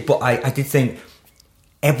 But I did think,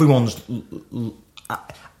 everyone's... I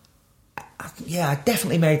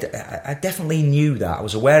definitely knew that. I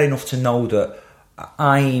was aware enough to know that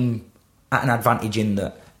I'm at an advantage in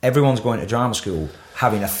that everyone's going to drama school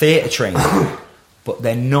having a theatre training, but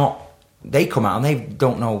they're not. They come out and they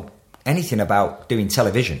don't know anything about doing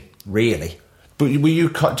television, really. But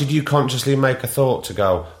did you consciously make a thought to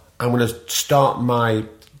go, I'm going to start my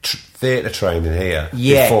theatre training here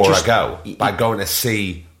before I go, by going to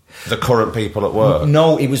see the current people at work?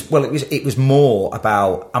 No, it was more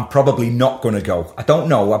about, I'm probably not going to go. I don't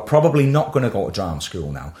know. I'm probably not going to go to drama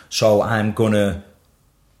school now. So I'm going to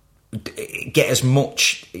get as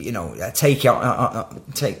much, you know, take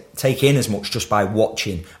in as much just by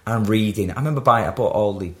watching and reading. I bought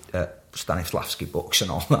all the Stanislavski books and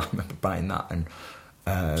all that. I remember buying that. And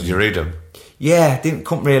did you read them? Yeah,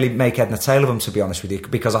 couldn't really make head and tail of them, to be honest with you,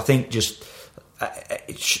 because I think just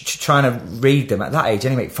trying to read them at that age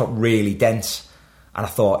anyway, it felt really dense. And I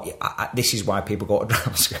thought, this is why people go to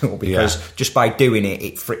drama school, because just by doing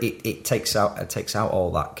it takes out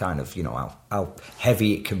all that kind of, you know, how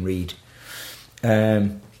heavy it can read.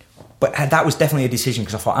 But that was definitely a decision,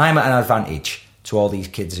 because I thought, I'm at an advantage to all these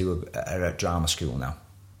kids who are at drama school now.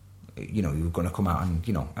 You know, you're going to come out and,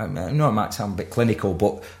 you know, I know it might sound a bit clinical,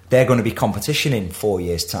 but they're going to be competition in 4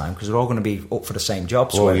 years' time, because they're all going to be up for the same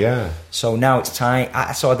jobs. Oh, yeah. So now it's time.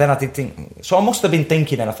 So then I did think. So I must have been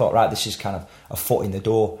thinking, and I thought, right, this is kind of a foot in the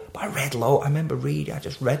door. But I read loads. I remember reading. I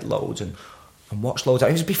just read loads and watched loads.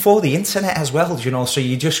 It was before the internet as well, you know. So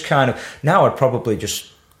you just kind of, now I'd probably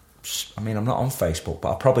just. I mean, I'm not on Facebook,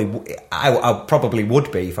 but I probably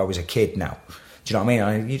would be if I was a kid now. Do you know what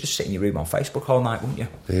I mean? You just sit in your room on Facebook all night, wouldn't you?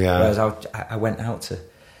 Yeah. Whereas I went out to...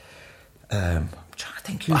 I'm trying to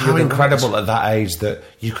think... How incredible at that age that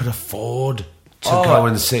you could afford to go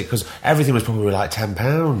and see, because everything was probably like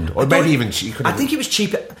 £10, or maybe even cheap. I think it was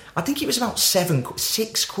cheap. I think it was about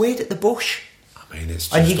 £6 at the Bush. I mean, it's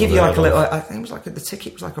just... And you give you like a little... I think it was like... The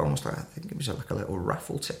ticket was like almost like... I think it was like a little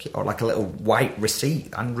raffle ticket, or like a little white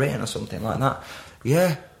receipt handwritten or something like that.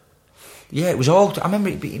 Yeah. Yeah, it was all... I remember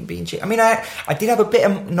it being cheap. I mean, I did have a bit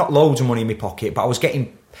of... Not loads of money in my pocket, but I was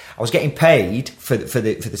getting paid for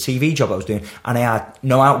the TV job I was doing, and I had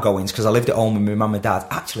no outgoings, because I lived at home with my mum and dad.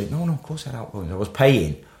 Actually, no, of course I had outgoings. I was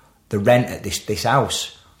paying the rent at this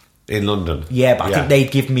house. In London? Yeah, but I think they'd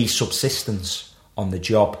give me subsistence on the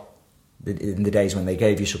job in the days when they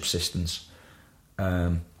gave you subsistence.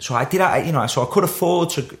 So I did, so I could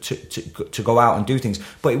afford to go out and do things,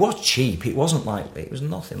 but it was cheap. It was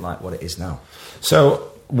nothing like what it is now.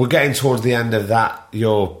 So we're getting towards the end of that.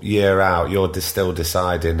 Your year out, you're still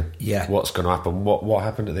deciding what's going to happen. What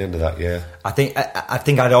happened at the end of that year? I think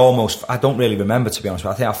I don't really remember, to be honest.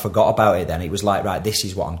 But I think I forgot about it then. It was like, right, this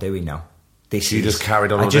is what I'm doing now. Just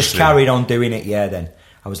carried on. I just carried on doing it. Yeah. Then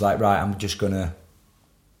I was like, right, I'm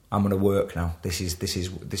gonna work now. This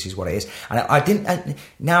is what it is. And I didn't.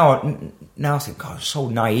 Now I think, God, it's so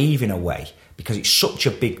naive in a way, because it's such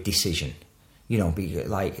a big decision, you know,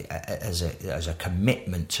 as a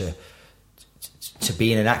commitment to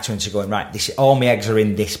being an actor, and to going, right, all my eggs are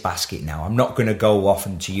in this basket now. I'm not going to go off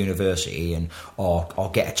into university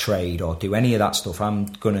or get a trade or do any of that stuff. I'm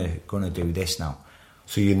gonna do this now.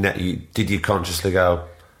 So did you consciously go,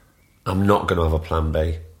 I'm not going to have a plan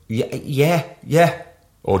B? Yeah.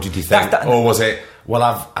 Or did you think, or was it,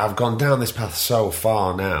 well, I've gone down this path so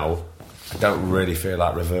far now, I don't really feel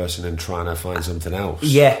like reversing and trying to find something else?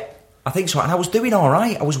 Yeah, I think so. And I was doing all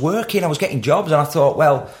right. I was working, I was getting jobs, and I thought,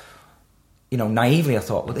 well, you know, naively, I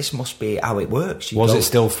thought, well, this must be how it works. Was it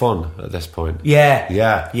still fun at this point? Yeah.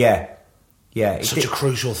 It's such a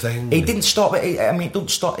crucial thing. It didn't stop.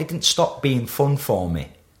 It didn't stop being fun for me.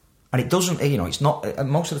 And it doesn't, you know, it's not,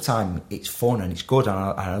 most of the time it's fun and it's good and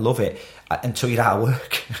I love it until you're out of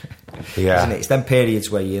work. Yeah. Isn't it? It's them periods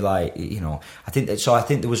where you're like, you know, I think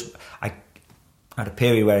there was, I had a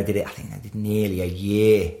period where I did nearly a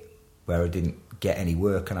year where I didn't get any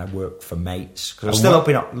work, and I worked for mates, because I was still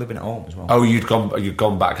living at home as well. Oh, you'd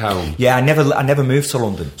gone back home? Yeah, I never moved to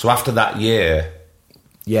London. So after that year,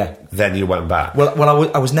 Yeah. Then you went back. Well,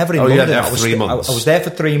 I was never in you London. were there I for was 3 months. I was there for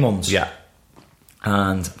 3 months. Yeah.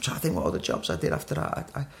 And I'm trying to think what other jobs I did after that.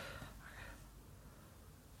 I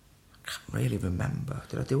can't really remember.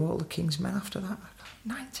 Did I do all the King's Men after that?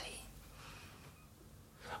 19.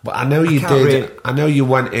 But I know you can't did. really- I know you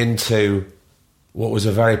went into what was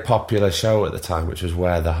a very popular show at the time, which was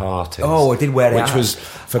Where the Heart Is. Oh, I did Where the Which Heart was,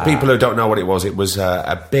 for people who don't know what it was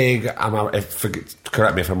a big,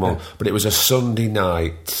 correct me if I'm wrong, but it was a Sunday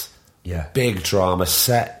night, big drama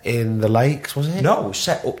set in the lakes, was it? No, it was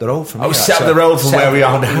set up the road from here. Oh, set up the road from where we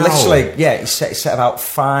are now. Literally, yeah, it's set about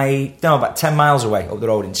 10 miles away up the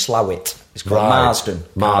road in Slowett. It's called Marsden.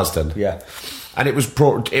 Marsden. Yeah. And it was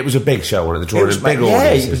a big show, wasn't it? They drawing a big yeah,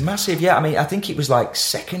 audiences. it was massive. Yeah, I mean, I think it was like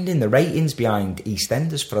second in the ratings behind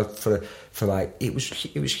EastEnders for like it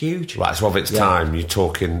was huge. Right, so of its time, you're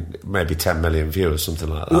talking maybe 10 million viewers, something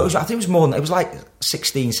like that. I think it was more than it was like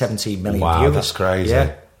 16, 17 million wow, viewers. That's crazy.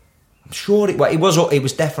 Yeah. I'm sure it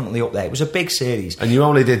was definitely up there. It was a big series. And you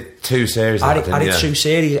only did 2 series. I did 2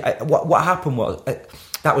 series. What happened was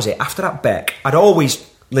that was it. After that, Beck, I'd always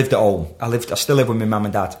lived at home. I still live with my mum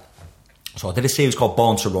and dad. So I did a series called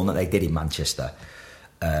Born to Run that they did in Manchester,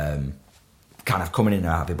 kind of coming in and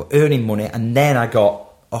out of it, but earning money. And then I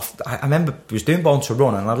got off. I remember I was doing Born to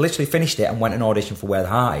Run, and I literally finished it and went and auditioned for Where the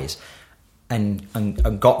Heart Is,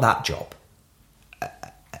 and got that job.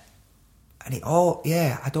 And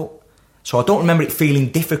I don't remember it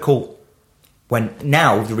feeling difficult. When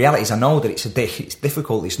now the reality is, I know that it's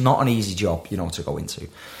difficult. It's not an easy job, to go into.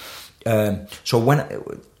 So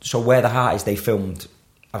Where the Heart Is, they filmed.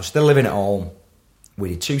 I was still living at home.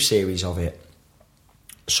 We did 2 series of it.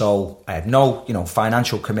 So I had no,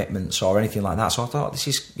 financial commitments or anything like that. So I thought this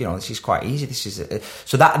is quite easy. This is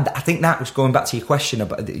so that I think that was going back to your question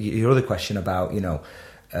about your other question about did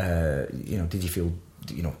you feel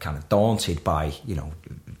kind of daunted by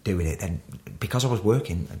doing it? And because I was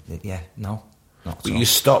working, no. But you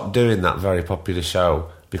stopped doing that very popular show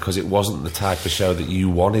because it wasn't the type of show that you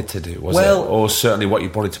wanted to do, was it? Or certainly what you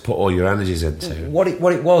wanted to put all your energies into. What it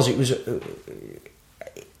was,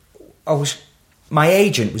 my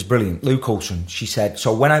agent was brilliant, Lou Coulson. She said,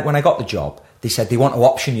 so when I got the job, they said they want to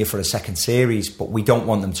option you for a second series, but we don't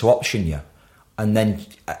want them to option you.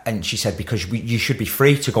 And she said, because you should be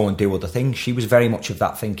free to go and do other things. She was very much of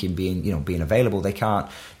that thinking, being available. They can't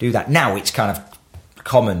do that. Now it's kind of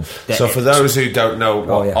common. So for those who don't know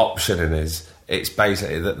what optioning is, it's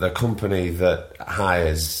basically that the company that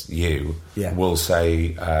hires you will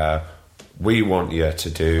say, we want you to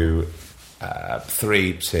do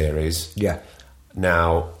 3 series. Yeah.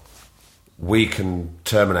 Now, we can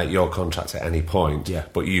terminate your contract at any point,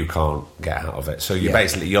 but you can't get out of it. So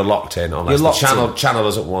you're locked in unless the channel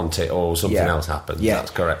doesn't want it or something else happens. Yeah.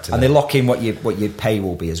 That's correct. And they lock in what your pay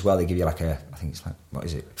will be as well. They give you I think it's what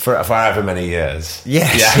is it? For however many years.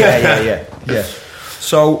 Yes. Yeah.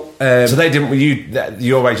 So they didn't.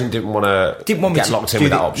 Your agent didn't want to get locked in with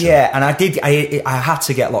that option. Yeah, and I did. I had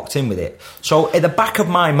to get locked in with it. So at the back of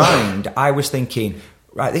my mind, I was thinking,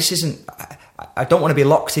 right, this isn't. I don't want to be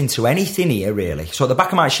locked into anything here, really. So at the back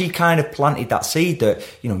of my mind, she kind of planted that seed that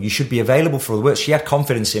you should be available for the work. She had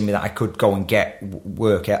confidence in me that I could go and get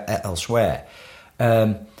work elsewhere.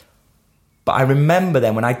 But I remember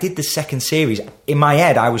then when I did the second series, in my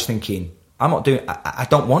head I was thinking, I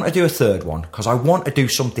don't want to do a third one because I want to do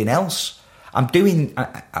something else. I'm being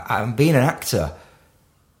an actor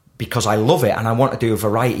because I love it and I want to do a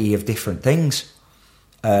variety of different things.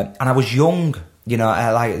 And I was young,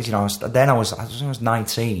 I was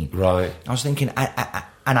 19. Right. I was thinking,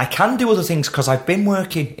 and I can do other things because I've been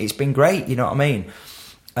working. It's been great, you know what I mean?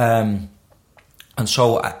 And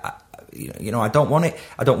so I don't want it.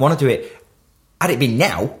 I don't want to do it. Had it been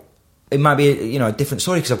now, it might be a different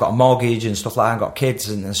story because I've got a mortgage and stuff like that. I've got kids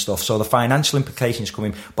and stuff, so the financial implications come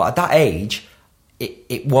in. But at that age,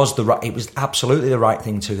 it was absolutely the right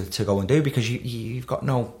thing to go and do because you've got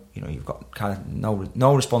you've got kind of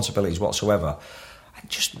no responsibilities whatsoever. I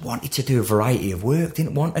just wanted to do a variety of work.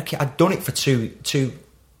 I'd done it for two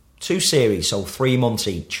series, so 3 months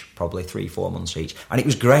each, probably 3-4 months each, and it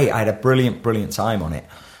was great. I had a brilliant time on it,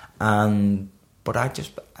 but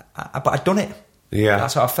I'd done it. Yeah,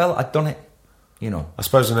 that's how I felt. I'd done it. I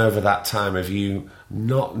suppose, and over that time of you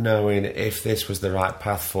not knowing if this was the right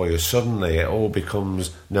path for you, suddenly it all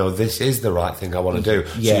becomes, no, this is the right thing I want to do.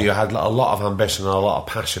 Yeah. So you had a lot of ambition and a lot of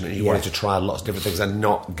passion, and you wanted to try lots of different things and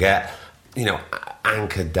not get,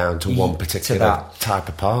 anchored down to one particular type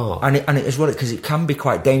of part. And it as well, because it can be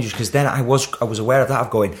quite dangerous. Because then I was aware of that. Of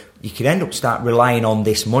going, you could end up start relying on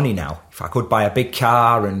this money now. If I could buy a big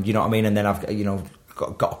car, and you know what I mean, and then I've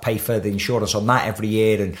got to pay for the insurance on that every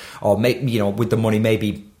year, and or make, you know, with the money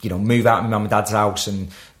maybe, you know, move out of my mum and dad's house and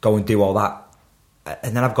go and do all that,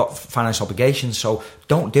 and then I've got financial obligations. So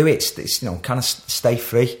don't do it. It's, you know, kind of stay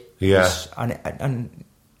free. Yeah. And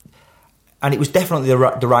it was definitely the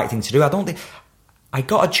right thing to do. I don't think I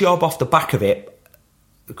got a job off the back of it,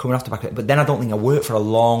 coming off the back of it, but then I don't think I worked for a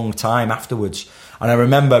long time afterwards. And I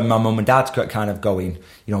remember my mum and dad kind of going,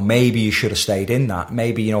 you know, maybe you should have stayed in that,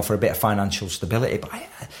 maybe, you know, for a bit of financial stability.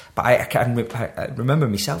 But I remember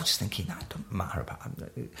myself just thinking, that don't matter about.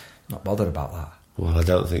 I'm not bothered about that. Well, I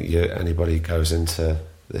don't think anybody goes into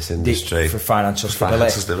this industry for financial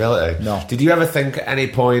stability. No. Did you ever think at any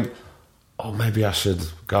point, oh, maybe I should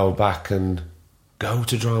go back and go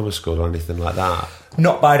to drama school or anything like that?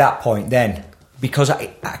 Not by that point then, because I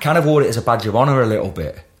kind of wore it as a badge of honour a little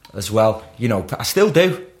bit as well. You know, I still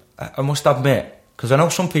do, I must admit, because I know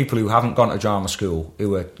some people who haven't gone to drama school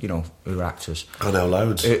who are, you know, who are actors. I know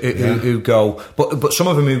loads. Who go, but some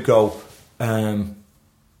of them who go,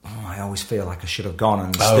 I always feel like I should have gone,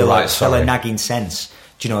 and still a nagging sense,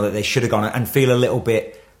 do you know, that they should have gone, and feel a little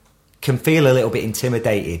bit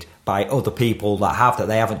intimidated by other people that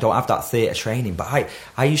don't have that theatre training. But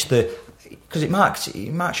I used to, because it marks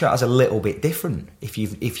you out as a little bit different if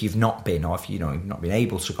you've not been, or if you've not been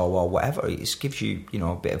able to go, or whatever. It just gives you, you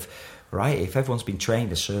know, a bit of variety if everyone's been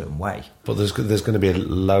trained a certain way. But there's going to be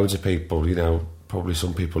loads of people, you know, probably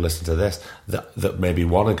some people listen to this that maybe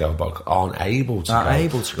want to go but aren't able to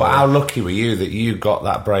go. But how lucky were you that you got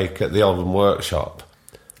that break at the Oldham Workshop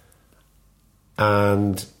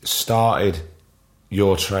and started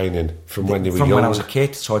your training from when you were young? From when I was a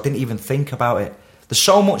kid, so I didn't even think about it. There's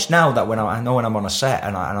so much now that when I know when I'm on a set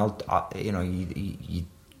and I'll you know, you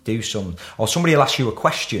do some, or somebody will ask you a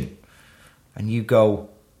question and you go,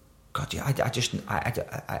 God, yeah,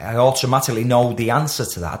 I automatically know the answer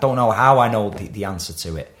to that. I don't know how I know the answer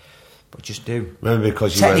to it, but just do. Maybe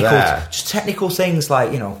because you were there. Just technical things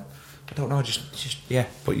like, you know, I don't know, just yeah.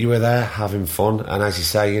 But you were there having fun, and as you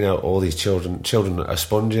say, you know, all these children are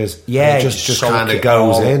sponges. Yeah, it just kind of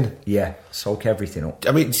goes in. Yeah, soak everything up.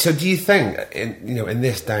 I mean, so do you think, in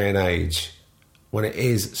this day and age, when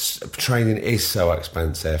training is so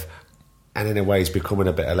expensive, and in a way it's becoming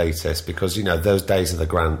a bit elitist, because, you know, those days of the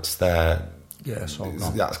grants,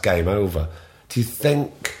 that's game over. Do you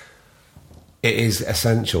think it is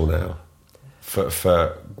essential now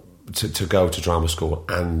to go to drama school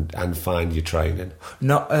and find your training?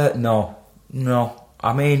 No.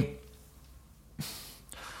 I mean,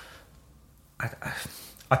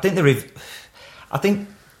 I think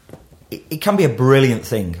it can be a brilliant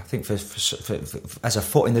thing. I think for as a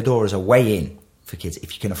foot in the door, as a way in for kids,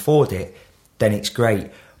 if you can afford it, then it's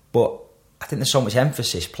great. But I think there's so much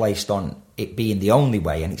emphasis placed on it being the only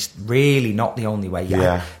way, and it's really not the only way.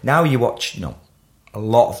 Yeah. Now you watch, you know, a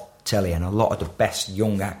lot of telly and a lot of the best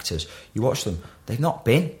young actors, you watch them, they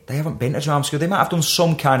haven't been to drama school. They might have done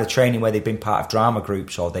some kind of training where they've been part of drama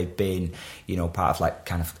groups, or they've been, you know, part of like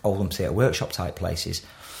kind of Oldham Theatre Workshop type places.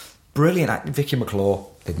 Brilliant. Vicky McClure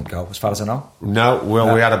didn't go, as far as I know. No,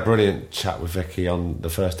 well, we had a brilliant chat with Vicky on the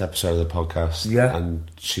first episode of the podcast, and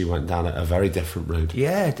she went down a very different route.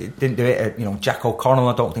 Yeah, didn't do it. You know, Jack O'Connell,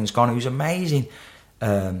 I don't think has gone. He was amazing.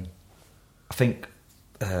 I think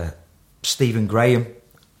Stephen Graham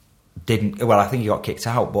didn't. Well, I think he got kicked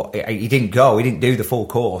out, but he didn't go. He didn't do the full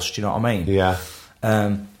course. Do you know what I mean? Yeah.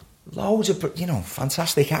 Loads of, you know,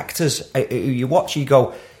 fantastic actors who you watch. You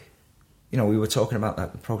go. You know, we were talking about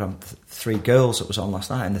that programme, Three Girls, that was on last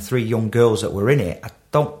night, and the three young girls that were in it. I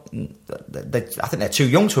think they're too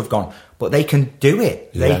young to have gone, but they can do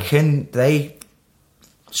it. Yeah. They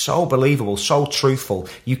so believable, so truthful.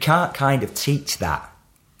 You can't kind of teach that.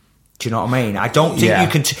 Do you know what I mean? I don't think you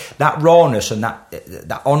can. That rawness and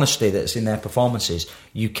that honesty that's in their performances,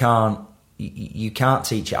 you can't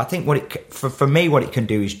teach it. I think for me, what it can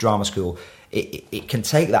do is drama school. It can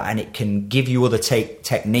take that and it can give you other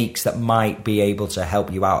techniques that might be able to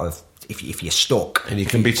help you out of if you're stuck. And you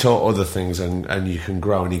can be taught other things and you can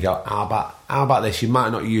grow, and you go, how about this? You might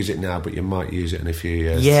not use it now, but you might use it in a few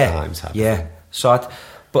years' time. Yeah. So,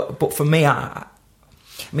 but for me, I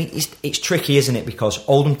mean, it's tricky, isn't it? Because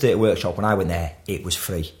Oldham Theatre Workshop, when I went there, it was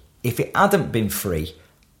free. If it hadn't been free,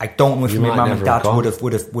 I don't know if my mum and dad would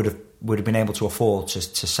have been able to afford to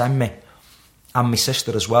send me. And my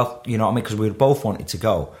sister as well, you know what I mean? Because we both wanted to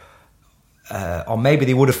go, or maybe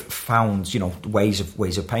they would have found, you know, ways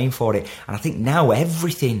of paying for it. And I think now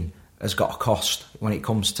everything has got a cost when it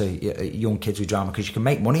comes to young kids with drama, because you can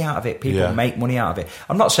make money out of it. People make money out of it.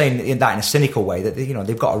 I'm not saying that in a cynical way, that, you know,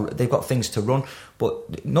 they've got things to run,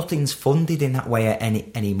 but nothing's funded in that way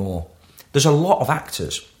anymore. There's a lot of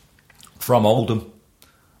actors from Oldham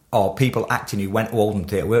or people acting who went to Oldham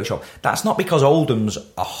Theatre Workshop. That's not because Oldham's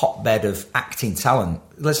a hotbed of acting talent.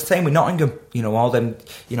 Let's say with Nottingham, all them,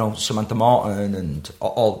 Samantha Morton and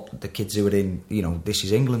all the kids who are in, This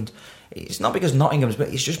Is England. It's not because Nottingham's, but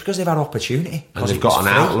it's just because they've had opportunity. And they've got an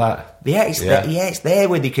outlet. Yeah, it's there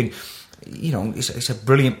where they can, it's a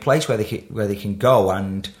brilliant place where they can go.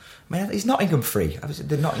 And I mean, is Nottingham free?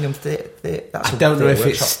 The Nottingham Theatre. I don't know if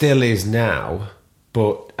it still is now,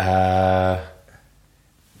 but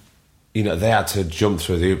they had to jump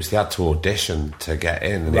through the hoops. They had to audition to get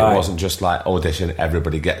in, and Right. it wasn't just like audition,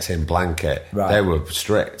 everybody gets in blanket. Right. They were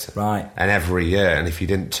strict. Right. And every year, and if you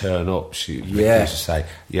didn't turn up, she used Yeah. to say,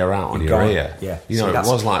 "You're out on You're your gone." ear." Yeah. It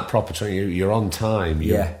was like proper training. You're on time.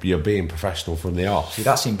 Yeah. You're being professional from the off. See,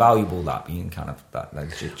 that's invaluable. That being kind of that,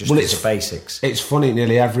 just Well, it's the basics. It's funny.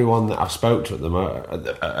 Nearly everyone that I've spoke to at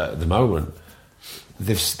the moment,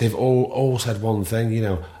 they've all said one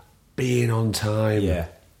thing. Being on time.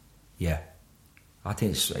 Yeah. I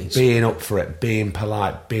think it's Being up for it, being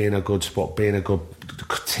polite, being a good sport, being a good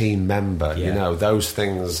team member. Yeah. Those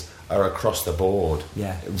things are across the board.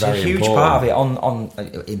 Yeah, it's very a huge important. part of it on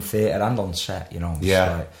in theatre and on set.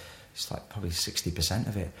 Yeah. It's like probably 60%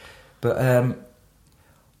 of it.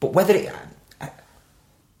 But whether it,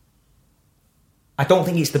 I don't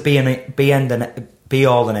think it's the be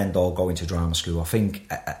all and end all going to drama school. I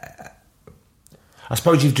think. I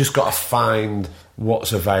suppose you've just got to find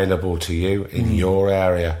what's available to you in your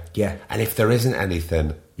area. Yeah. And if there isn't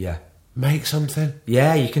anything, Yeah. make something.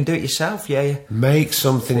 Yeah, you can do it yourself. Yeah. Make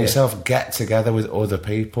something Yeah. yourself. Get together with other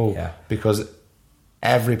people. Yeah. Because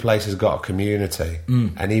every place has got a community.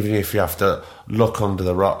 And even if you have to look under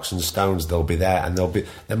the rocks and stones, they'll be there. And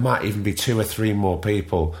there might even be 2 or 3 more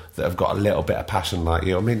people that have got a little bit of passion like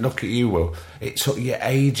you. I mean, look at you, Will. It took you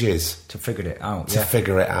ages To figure it out. to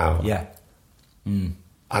figure it out. Yeah.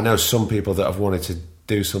 I know some people that have wanted to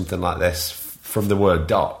do something like this from the word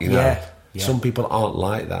dot, Yeah. Some people aren't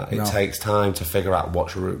like that. It No. takes time to figure out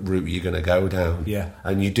what route you're going to go down. Yeah.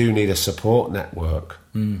 And you do need a support network.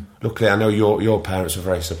 Luckily, I know your parents were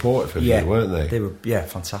very supportive of you, weren't they? They were,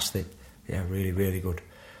 fantastic. Yeah, really, really good.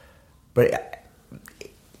 But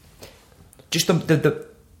just the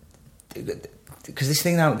because this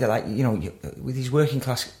thing now, they're like, with these working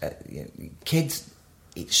class kids,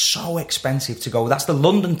 it's so expensive to go. That's the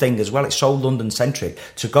London thing as well. It's so London centric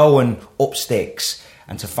to go and up sticks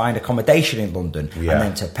and to find accommodation in London and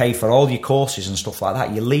then to pay for all your courses and stuff like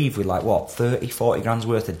that. You leave with 30-40 grand's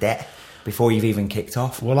worth of debt before you've even kicked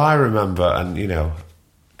off. Well, I remember, and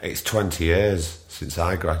it's 20 years since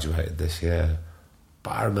I graduated this year,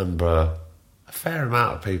 but I remember a fair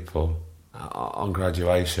amount of people on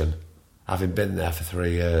graduation having been there for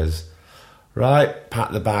 3 years. Right,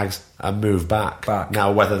 pack the bags and move back.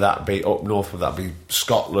 Now, whether that be up north, whether that be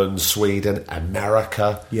Scotland, Sweden,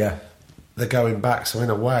 America, they're going back. So in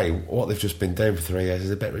a way, what they've just been doing for 3 years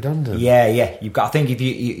is a bit redundant. Yeah. You've got. I think if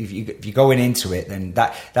you're going into it, then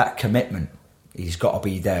that commitment has got to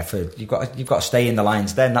be there for. You've got to stay in the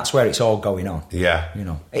lines. Then that's where it's all going on. Yeah,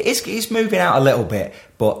 it's moving out a little bit,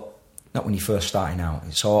 but not when you're first starting out.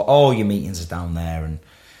 It's all your meetings are down there and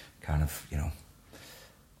kind of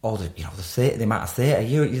all the the amount of theatre.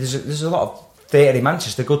 There's a lot of theatre in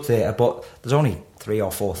Manchester, good theatre, but there's only 3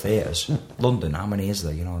 or 4 theatres. London, how many is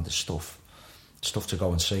there? There's stuff to go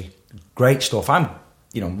and see. Great stuff. I'm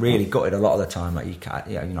really gutted a lot of the time. Like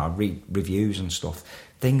I read reviews and stuff,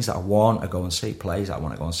 things that I want to go and see, plays that I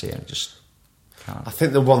want to go and see, and it just can't. I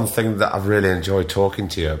think the one thing that I've really enjoyed talking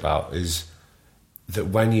to you about is that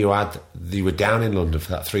when you were down in London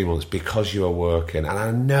for that 3 months because you were working, and I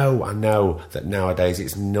know that nowadays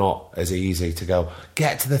it's not as easy to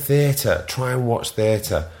get to the theatre, try and watch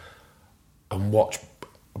theatre, and watch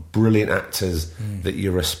brilliant actors that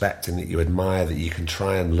you respect and that you admire, that you can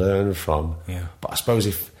try and learn from. Yeah. But I suppose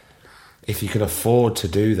if you can afford to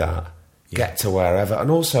do that, get to wherever. And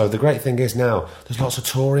also the great thing is now there's lots of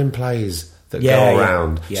touring plays that go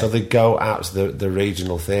around. Yeah. So they go out to the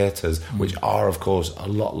regional theatres, which are, of course, a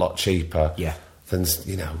lot cheaper than,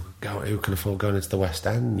 who can afford going into the West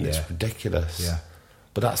End? It's ridiculous. Yeah.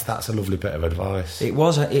 But that's a lovely bit of advice. It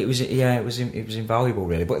was invaluable,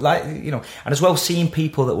 really. But and as well, seeing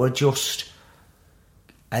people that were just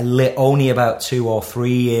only about 2 or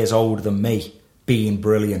 3 years older than me being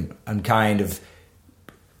brilliant and kind of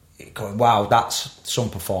going, wow, that's some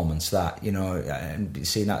performance, that, and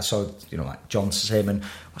seeing that. So, like John Simon,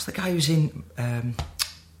 what's the guy who's in,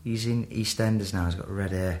 he's in EastEnders now, he's got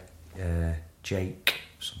red hair, Jake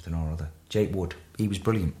something or other, Jake Wood. He was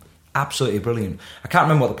brilliant, absolutely brilliant. I can't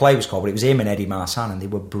remember what the play was called, but it was him and Eddie Marsan, and they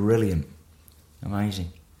were brilliant.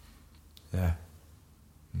 Amazing. Yeah.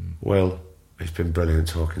 Well, It's been brilliant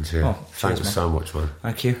talking to you. Oh, Thanks cheers, so much, man.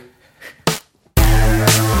 Thank you.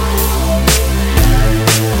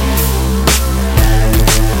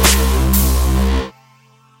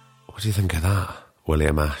 What do you think of that,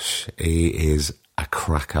 William Ash? He is a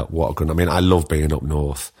cracker. What a good... I mean, I love being up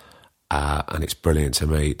north, and it's brilliant to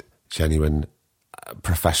meet genuine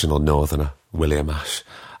professional northerner, William Ash.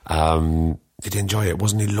 Did you enjoy it?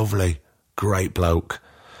 Wasn't he lovely? Great bloke.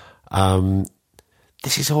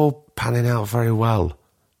 This is all panning out very well,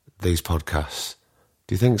 these podcasts.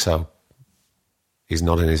 Do you think so? He's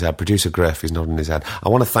nodding his head. Producer Griff is nodding his head. I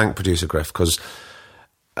want to thank Producer Griff because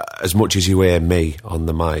as much as you hear me on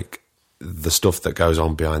the mic, the stuff that goes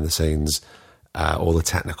on behind the scenes, all the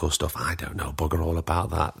technical stuff, I don't know bugger all about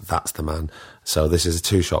that. That's the man. So this is a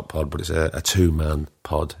two-shot pod, but it's a two-man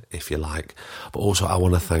pod, if you like. But also, I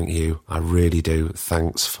want to thank you. I really do.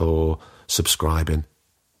 Thanks for subscribing.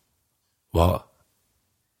 What?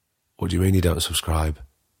 What do you mean you don't subscribe?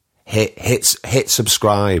 Hit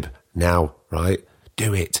subscribe now, right?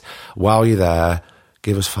 Do it. While you're there,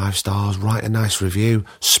 give us 5 stars, write a nice review,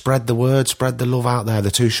 spread the word, spread the love out there. The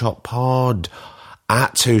Two Shot Pod.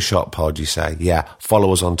 At Two Shot Pod, you say. Yeah,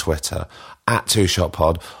 follow us on Twitter. At Two Shot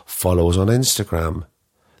Pod. Follow us on Instagram.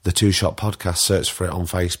 The Two Shot Podcast, search for it on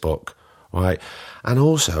Facebook. Right? And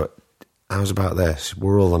also, how's about this?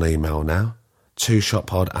 We're all on email now.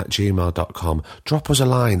 twoshotpod@gmail.com. Drop us a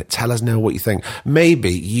line. Tell us know what you think.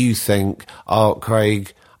 Maybe you think, oh,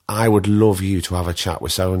 Craig, I would love you to have a chat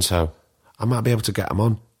with so-and-so. I might be able to get them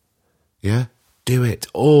on. Yeah? Do it.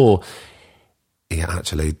 Or, yeah,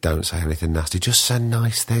 actually, don't say anything nasty. Just send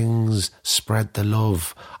nice things. Spread the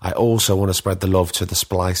love. I also want to spread the love to the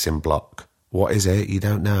splicing block. What is it? You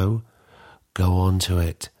don't know? Go on to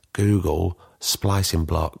it. Google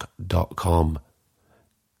splicingblock.com.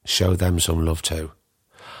 Show them some love too.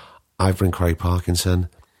 I've been Craig Parkinson.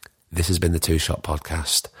 This has been the Two Shot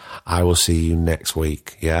Podcast. I will see you next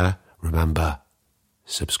week, yeah? Remember,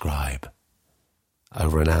 subscribe.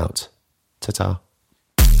 Over and out. Ta-ta.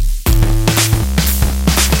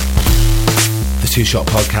 The Two Shot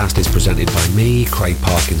Podcast is presented by me, Craig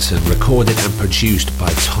Parkinson, recorded and produced by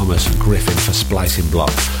Thomas Griffin for Splicing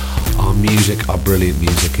Block. Our brilliant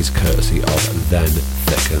music is courtesy of Then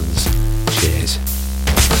Thickens. Cheers.